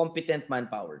need competent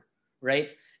manpower,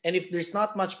 right? And if there's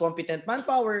not much competent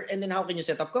manpower, and then how can you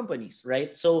set up companies,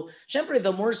 right? So, syempre,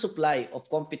 the more supply of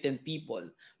competent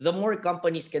people, the more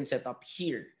companies can set up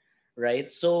here, right?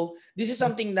 So, this is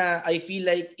something that I feel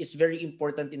like is very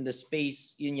important in the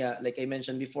space. Yun nga, like I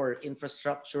mentioned before,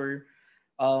 infrastructure,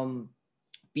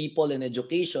 people, and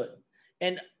education.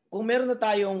 And kung meron na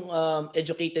tayong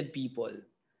educated people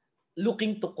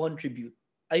looking to contribute,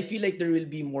 I feel like there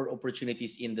will be more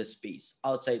opportunities in the space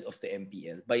outside of the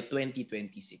MPL by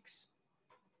 2026.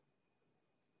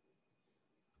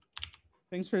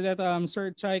 Thanks for that,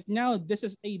 Sir Chike. Now, this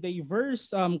is a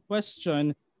diverse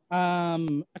question,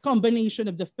 a combination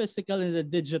of the physical and the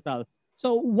digital.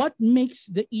 So what makes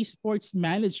the esports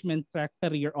management track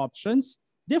career options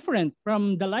different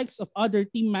from the likes of other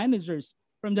team managers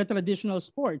from the traditional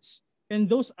sports? And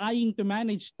those eyeing to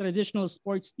manage traditional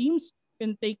sports teams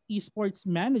can take esports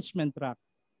management track?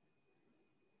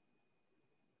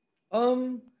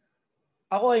 Ako,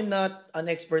 I'm not an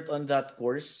expert on that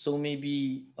course, so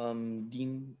maybe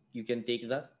Dean, you can take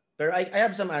that. Pero I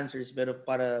have some answers, pero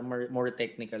para more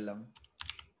technical lang.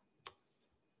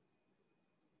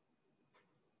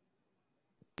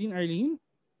 Dean Arlene?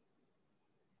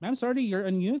 Ma'am, sorry, you're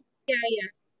on mute. Yeah.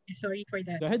 Sorry for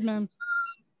that. Go ahead, ma'am.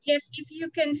 yes, if you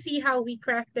can see how we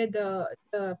crafted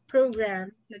the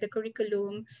program, the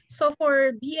curriculum. So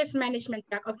for BS management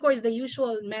track, of course, the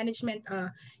usual management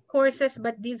courses,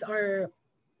 but these are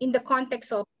in the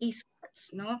context of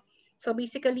esports, no? So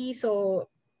basically,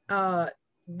 uh,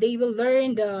 they will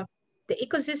learn the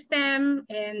ecosystem,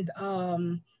 and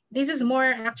this is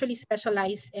more actually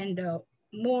specialized and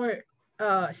more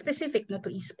specific, no, to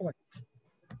esports.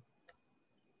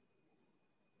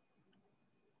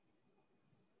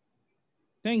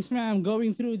 Thanks, ma'am.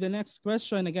 Going through the next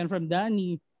question again from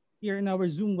Danny here in our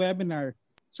Zoom webinar.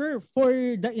 Sir, for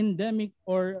the endemic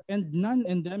or and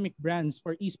non-endemic brands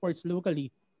for esports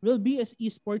locally, will BS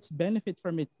Esports benefit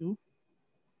from it too?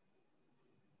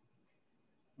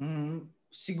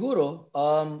 Siguro,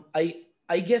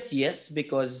 I guess yes,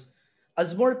 because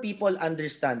as more people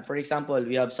understand, for example,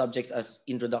 we have subjects as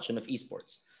introduction of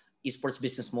esports, esports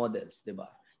business models, diba?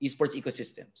 Esports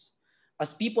ecosystems.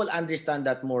 As people understand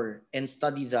that more and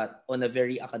study that on a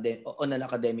on an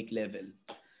academic level,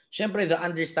 syempre the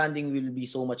understanding will be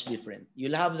so much different.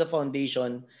 You'll have the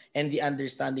foundation and the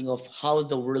understanding of how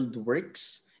the world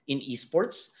works in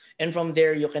esports, and from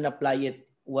there you can apply it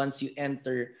once you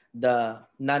enter the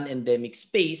non-endemic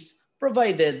space,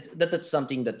 provided that that's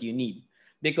something that you need.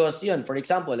 Because yun, for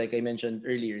example, like I mentioned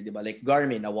earlier, diba, like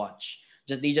Garmin, a watch.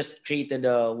 They just created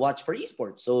a watch for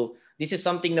esports. So this is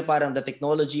something na parang the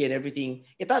technology and everything,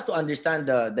 it has to understand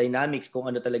the dynamics kung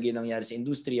ano talaga yung nangyari sa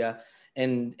industriya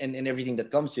and everything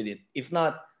that comes with it. If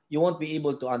not, you won't be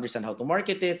able to understand how to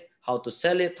market it, how to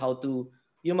sell it, how to,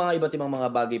 yung mga iba't ibang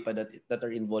mga bagay pa that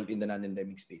are involved in the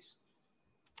non-endemic space.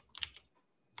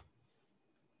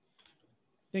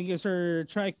 Thank you, Sir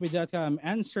Trike, with that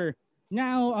answer.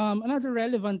 Now, another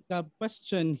relevant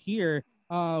question here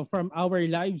from our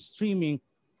live streaming.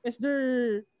 Is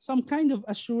there some kind of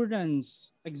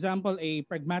assurance, example, a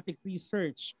pragmatic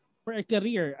research for a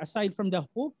career aside from the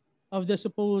hope of the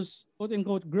supposed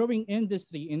quote-unquote growing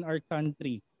industry in our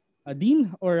country?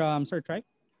 Dean or Sir Trike?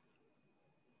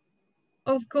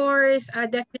 Of course,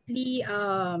 definitely,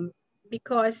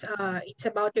 because it's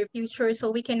about your future,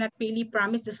 so we cannot really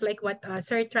promise, just like what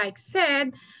Sir Trike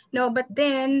said. No, but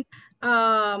then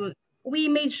we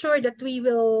made sure that we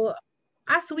will,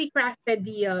 as we crafted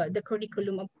the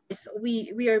curriculum, of course,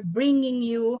 we are bringing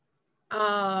you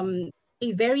a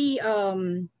very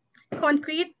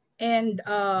concrete and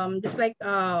just like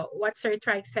what Sir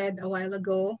Trike said a while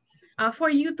ago, for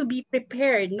you to be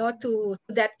prepared, not to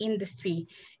that industry.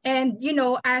 And you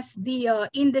know, as the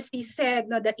industry said,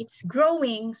 no, that it's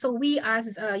growing, so we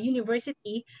as a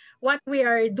university, what we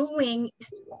are doing is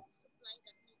to supply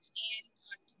that needs and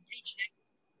to bridge that.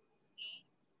 No?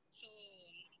 So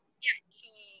yeah, so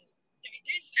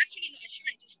there's actually no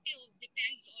assurance. It still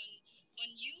depends on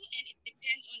you, and it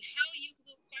depends on how you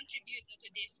will contribute to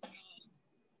this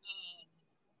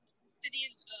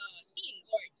scene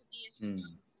or to this.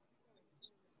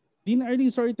 Dean Arlene,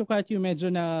 sorry to cut you.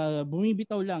 Medyo na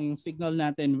bumibitaw lang yung signal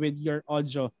natin with your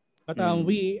audio. But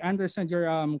we understand your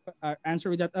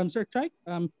answer with that. Sir Trike,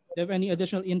 do you have any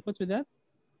additional inputs with that?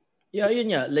 Yeah,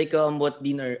 yun nga. Like what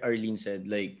Dean Arlene said,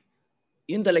 like,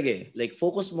 yun talaga eh. Like,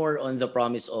 focus more on the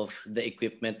promise of the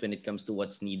equipment when it comes to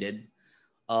what's needed.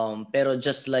 Pero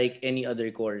just like any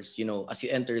other course, you know, as you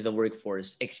enter the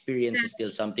workforce, experience is still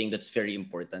something that's very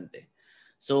important eh.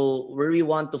 So where we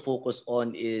want to focus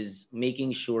on is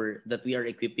making sure that we are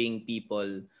equipping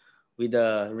people with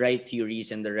the right theories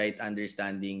and the right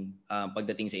understanding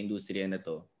pagdating sa industriya na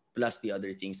to, plus the other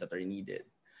things that are needed.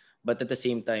 But at the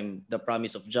same time, the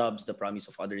promise of jobs, the promise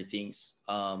of other things,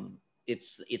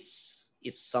 it's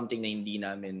something na hindi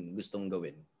namin gustong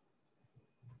gawin.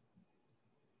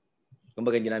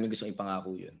 Kumbaga hindi namin gustong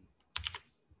ipangako yun.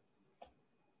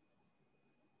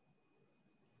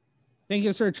 Thank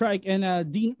you, Sir Trike and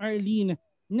Dean Arlene.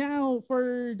 Now,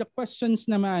 for the questions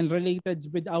naman related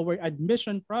with our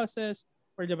admission process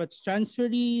for the batch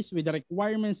transferees, with the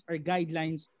requirements or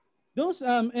guidelines, those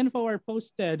info are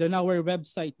posted on our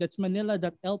website. That's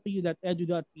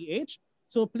manila.lpu.edu.ph.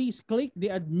 So please click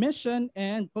the admission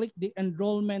and click the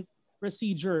enrollment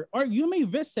procedure. Or you may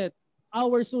visit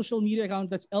our social media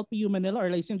account, that's LPU Manila or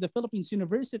Lyceum of the Philippines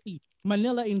University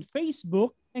Manila in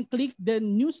Facebook, and click the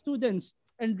new students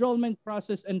enrollment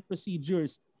process and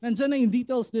procedures. Nandiyan na yung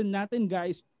details din natin,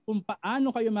 guys, kung paano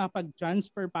kayo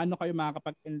makapag-transfer, paano kayo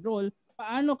makakapag-enroll,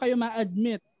 paano kayo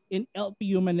ma-admit in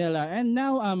LPU Manila. And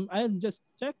now, I'm just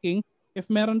checking if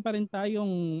meron pa rin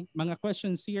tayong mga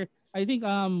questions here. I think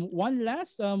one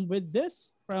last with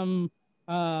this from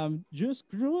Jus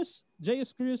Cruz.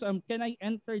 Can I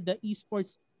enter the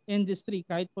esports industry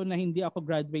kahit po na hindi ako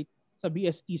graduate sa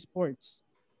BS Esports?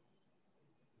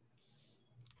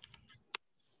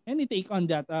 Any take on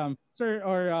that, sir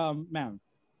or ma'am?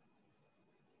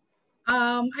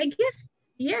 I guess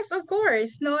yes, of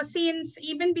course. No, since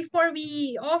even before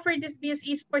we offer this BS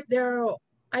Esports, there are,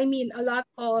 I mean, a lot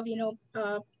of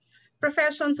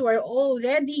professions who are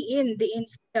already in the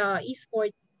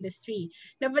esports industry.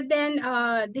 Now, but then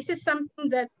this is something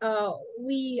that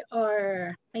we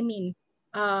are, I mean,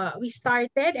 we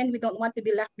started and we don't want to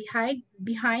be left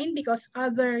behind because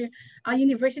other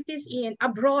universities in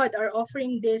abroad are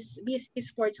offering this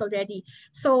esports already.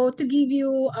 So to give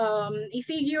you a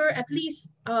figure, at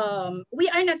least we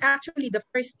are not actually the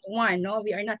first one. No,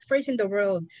 we are not first in the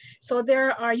world. So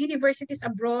there are universities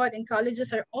abroad and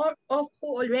colleges are who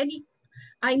already,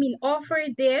 I mean, offer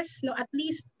this, no, at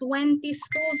least 20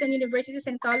 schools and universities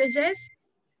and colleges.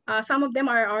 Some of them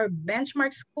are our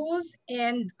benchmark schools,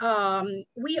 and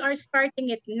we are starting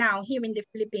it now here in the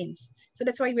Philippines. So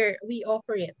that's why we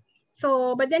offer it.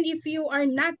 So, but then if you are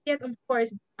not yet, of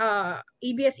course,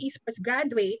 ABS Esports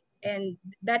graduate, and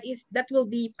that will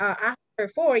be after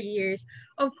 4 years.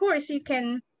 Of course, you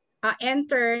can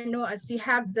enter, you know, as you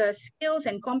have the skills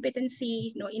and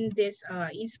competency, you know, in this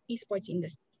esports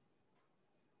industry.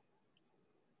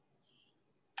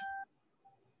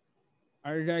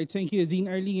 All right, thank you, Dean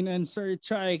Arlene and Sir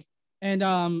Chike. And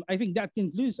I think that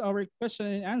concludes our question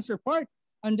and answer part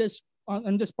on this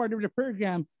part of the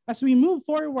program. As we move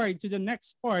forward to the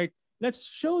next part, let's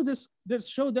show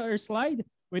our slide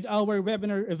with our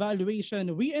webinar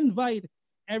evaluation. We invite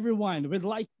everyone. We'd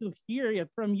like to hear it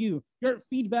from you, your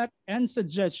feedback and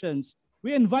suggestions.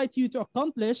 We invite you to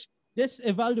accomplish this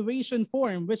evaluation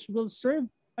form, which will serve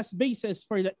as basis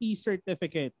for the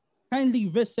e-certificate.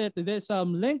 Kindly visit this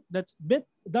link, that's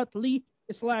bit.ly/LPU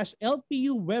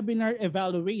webinar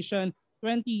evaluation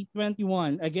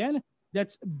 2021. Again,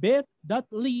 that's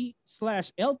bit.ly/LPU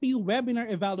webinar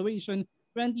evaluation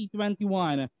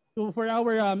 2021. So for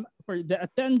the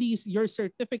attendees, your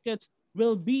certificates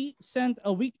will be sent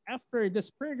a week after this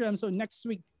program. So next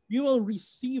week, you will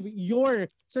receive your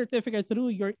certificate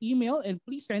through your email, and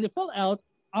please kind of fill out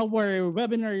our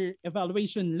webinar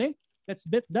evaluation link. That's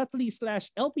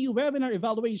bit.ly/LPU webinar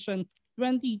evaluation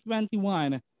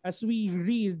 2021 as we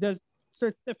read the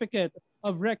certificate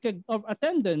of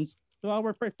attendance to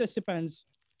our participants.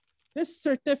 This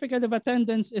certificate of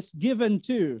attendance is given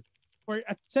to for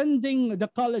attending the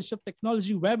College of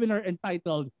Technology webinar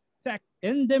entitled Tech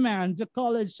in Demand, the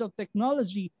College of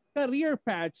Technology Career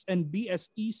Paths and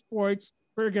BS Esports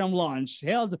Program Launch,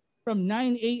 held from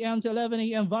 9 a.m. to 11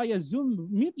 a.m. via Zoom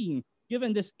meeting,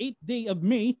 given this 8th day of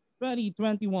May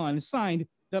 2021. Signed,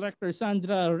 Director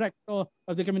Sandra Recto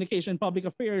of the Communication Public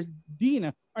Affairs,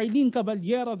 Dean Arlene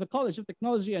Caballero of the College of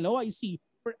Technology, and OIC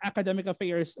for Academic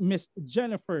Affairs, Ms.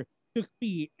 Jennifer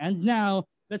Tukpi. And now,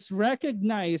 let's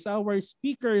recognize our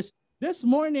speakers this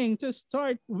morning. To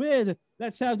start with,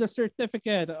 let's have the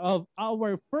certificate of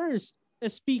our first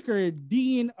speaker,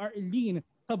 Dean Arlene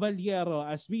Caballero,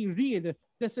 as we read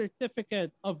the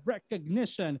certificate of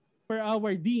recognition for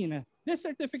our Dean. This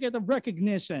certificate of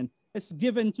recognition is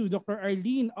given to Dr.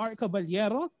 Arlene R.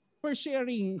 Caballero for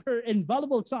sharing her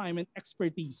invaluable time and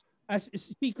expertise as a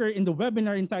speaker in the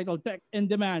webinar entitled Tech in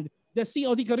Demand, the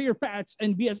COT Career Paths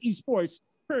and BS Esports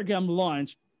Program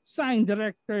Launch. Signed,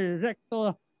 Director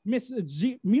Recto, Ms.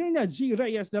 Mirna G.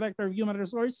 Reyes, Director of Human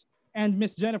Resource, and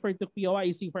Ms. Jennifer Tukpi,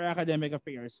 OIC for Academic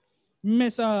Affairs.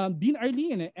 Ms. Dean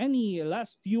Arlene, any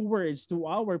last few words to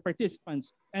our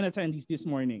participants and attendees this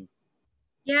morning?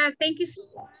 Yeah, thank you so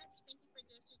much. Thank you for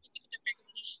the certificate of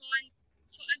recognition.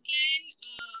 So again,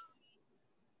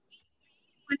 we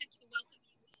wanted to welcome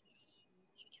you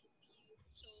in LPU.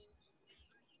 So we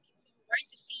are looking forward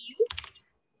to see you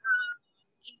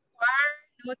inquire,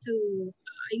 you know,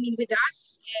 with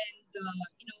us, and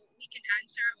we can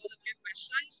answer all of your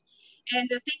questions. And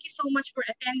thank you so much for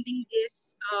attending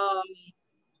this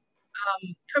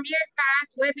career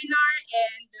path webinar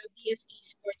and the BS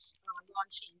Esports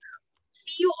launching.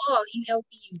 See you all in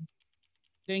LPU.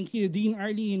 Thank you, Dean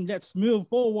Arlene. Let's move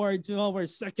forward to our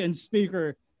second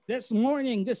speaker. This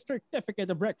morning, this certificate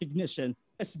of recognition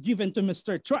is given to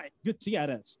Mr. Trike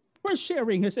Gutierrez for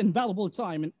sharing his invaluable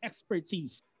time and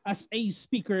expertise as a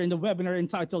speaker in the webinar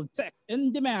entitled Tech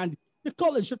in Demand, the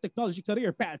College of Technology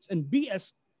Career Paths and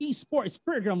BS Esports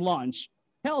Program Launch,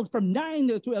 held from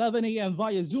 9 to 11 a.m.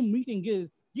 via Zoom meeting,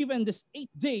 given this 8th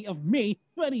day of May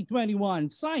 2021.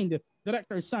 Signed,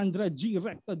 Director Sandra G.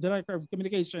 Recto, Director of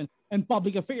Communication and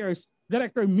Public Affairs,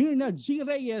 Director Mirna G.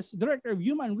 Reyes, Director of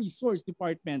Human Resource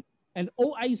Department, and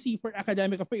OIC for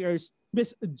Academic Affairs,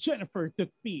 Ms. Jennifer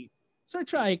Tukpi. Sir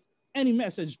Trike, any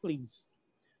message, please?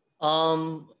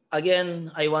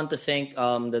 again, I want to thank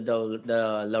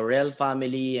the Laurel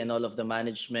family and all of the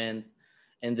management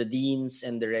and the deans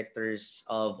and directors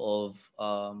of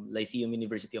Lyceum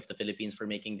University of the Philippines for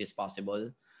making this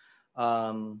possible.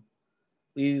 Um,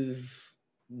 we've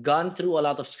gone through a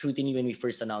lot of scrutiny when we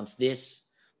first announced this,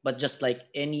 but just like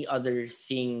any other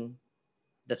thing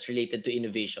that's related to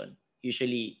innovation,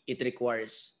 usually it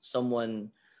requires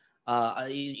someone.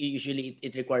 Usually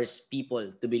it requires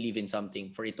people to believe in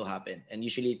something for it to happen, and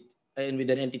usually, and with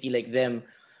an entity like them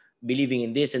believing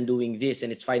in this and doing this,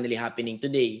 and it's finally happening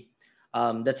today.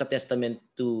 That's a testament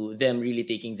to them really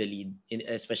taking the lead,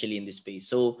 especially in this space.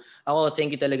 So,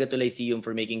 thank you talaga to Lyceum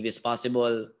for making this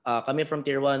possible. Kami from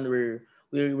Tier 1,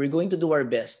 we're going to do our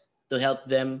best to help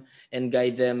them and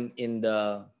guide them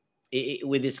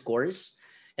with this course.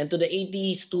 And to the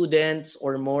 80 students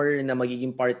or more na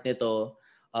magiging part nito,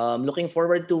 looking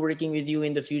forward to working with you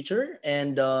in the future.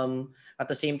 And at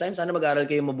the same time, sana mag-aral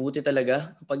kayo mabuti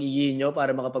talaga pag-iihin nyo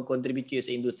para makapag-contribute kayo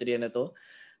sa industriya na to.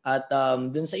 At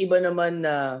dun sa iba naman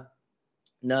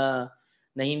na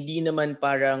hindi naman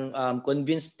parang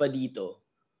convinced pa dito,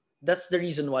 that's the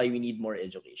reason why we need more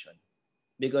education.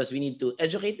 Because we need to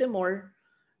educate them more,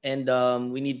 and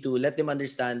we need to let them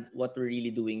understand what we're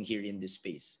really doing here in this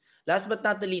space. Last but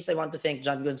not the least, I want to thank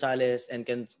John Gonzalez and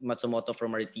Ken Matsumoto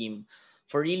from our team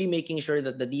for really making sure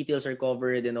that the details are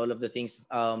covered and all of the things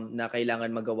na kailangan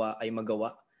magawa ay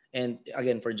magawa. And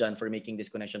again, for John for making this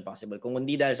connection possible. Kung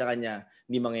hindi dahil sa kanya,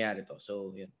 hindi mangyayari to.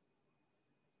 So, yun.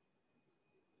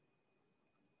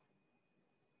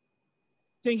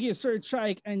 Thank you, Sir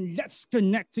Trike. And let's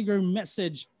connect to your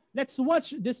message. Let's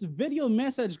watch this video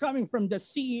message coming from the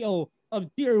CEO of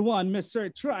Tier 1,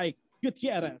 Mr. Trike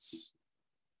Gutierrez.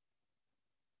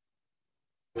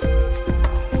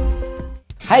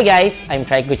 Hi guys, I'm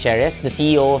Trike Gutierrez, the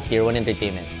CEO of Tier 1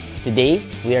 Entertainment. Today,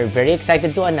 we are very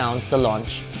excited to announce the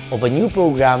launch of a new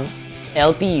program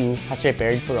LPU has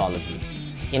prepared for all of you.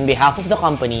 In behalf of the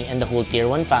company and the whole Tier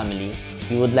 1 family,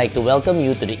 we would like to welcome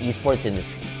you to the esports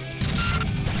industry.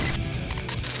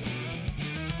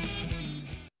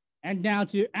 And now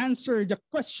to answer the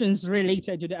questions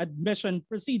related to the admission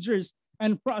procedures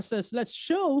and process, let's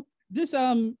show this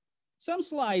some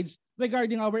slides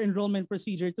regarding our enrollment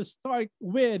procedure. To start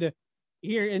with,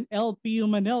 here in LPU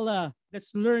Manila,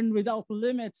 let's learn without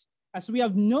limits, as we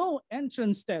have no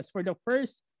entrance test for the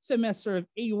first semester of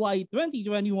AY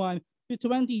 2021 to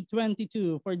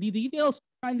 2022. For the details,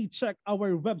 kindly check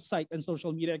our website and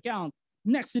social media account.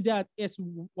 Next to that is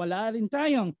wala rin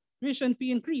tayong tuition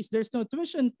fee increase. There's no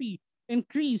tuition fee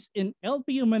increase in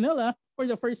LPU Manila for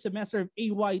the first semester of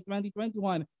AY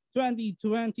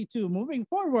 2021-2022. Moving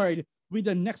forward with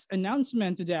the next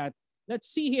announcement to that, let's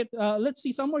see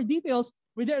some more details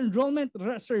with the enrollment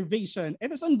reservation.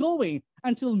 It is ongoing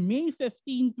until May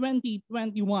 15,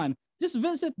 2021. Just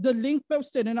visit the link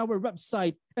posted on our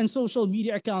website and social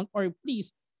media account, or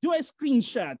please do a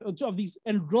screenshot of this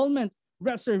enrollment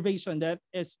reservation that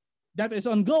is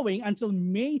ongoing until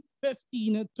May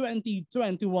 15,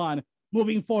 2021.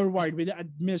 Moving forward with the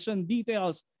admission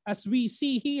details, as we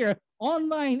see here,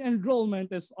 online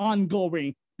enrollment is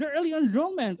ongoing. The early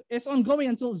enrollment is ongoing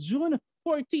until June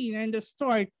 14, and the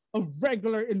start of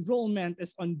regular enrollment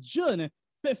is on June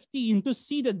 15. To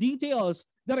see the details,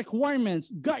 the requirements,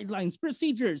 guidelines,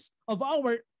 procedures of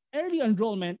our early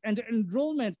enrollment and the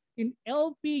enrollment in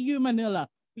LPU Manila,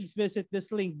 please visit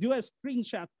this link, do a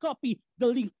screenshot, copy the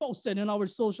link posted on our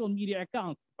social media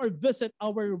account, or visit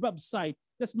our website,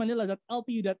 that's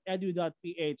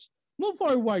manila.lpu.edu.ph. Move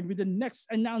forward with the next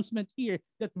announcement here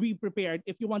that we prepared.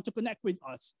 If you want to connect with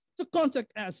us, to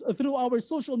contact us through our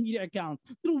social media account,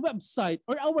 through website,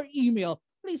 or our email,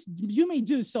 please, you may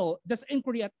do so. That's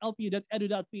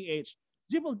inquiry@lpu.edu.ph,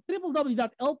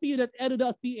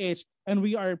 www.lpu.edu.ph, and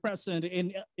we are present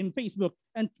in Facebook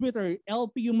and Twitter,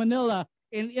 LPU Manila,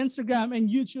 in Instagram and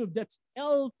YouTube, that's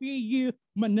LPU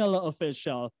Manila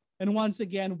Official. And once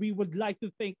again, we would like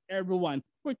to thank everyone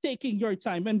for taking your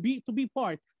time and to be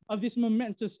part of this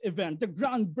momentous event, the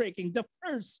groundbreaking, the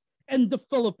first in the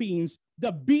Philippines,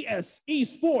 the BS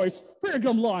Esports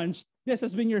program launch. This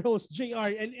has been your host,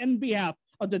 JR, and on behalf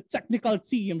of the technical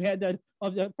team headed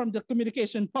from the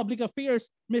Communication Public Affairs,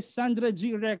 Ms. Sandra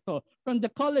G. Recto, from the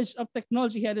College of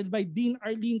Technology headed by Dean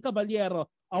Arlene Caballero,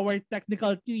 our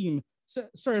technical team,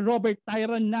 Sir Robert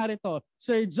Tyron Narito,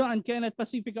 Sir John Kenneth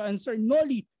Pacifico, and Sir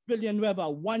Noli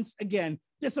Villanueva. Once again,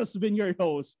 this has been your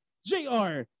host,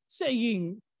 JR,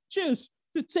 saying choose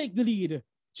to take the lead.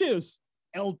 Choose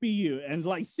LPU and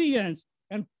Lyceans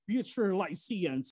and future Lyceans.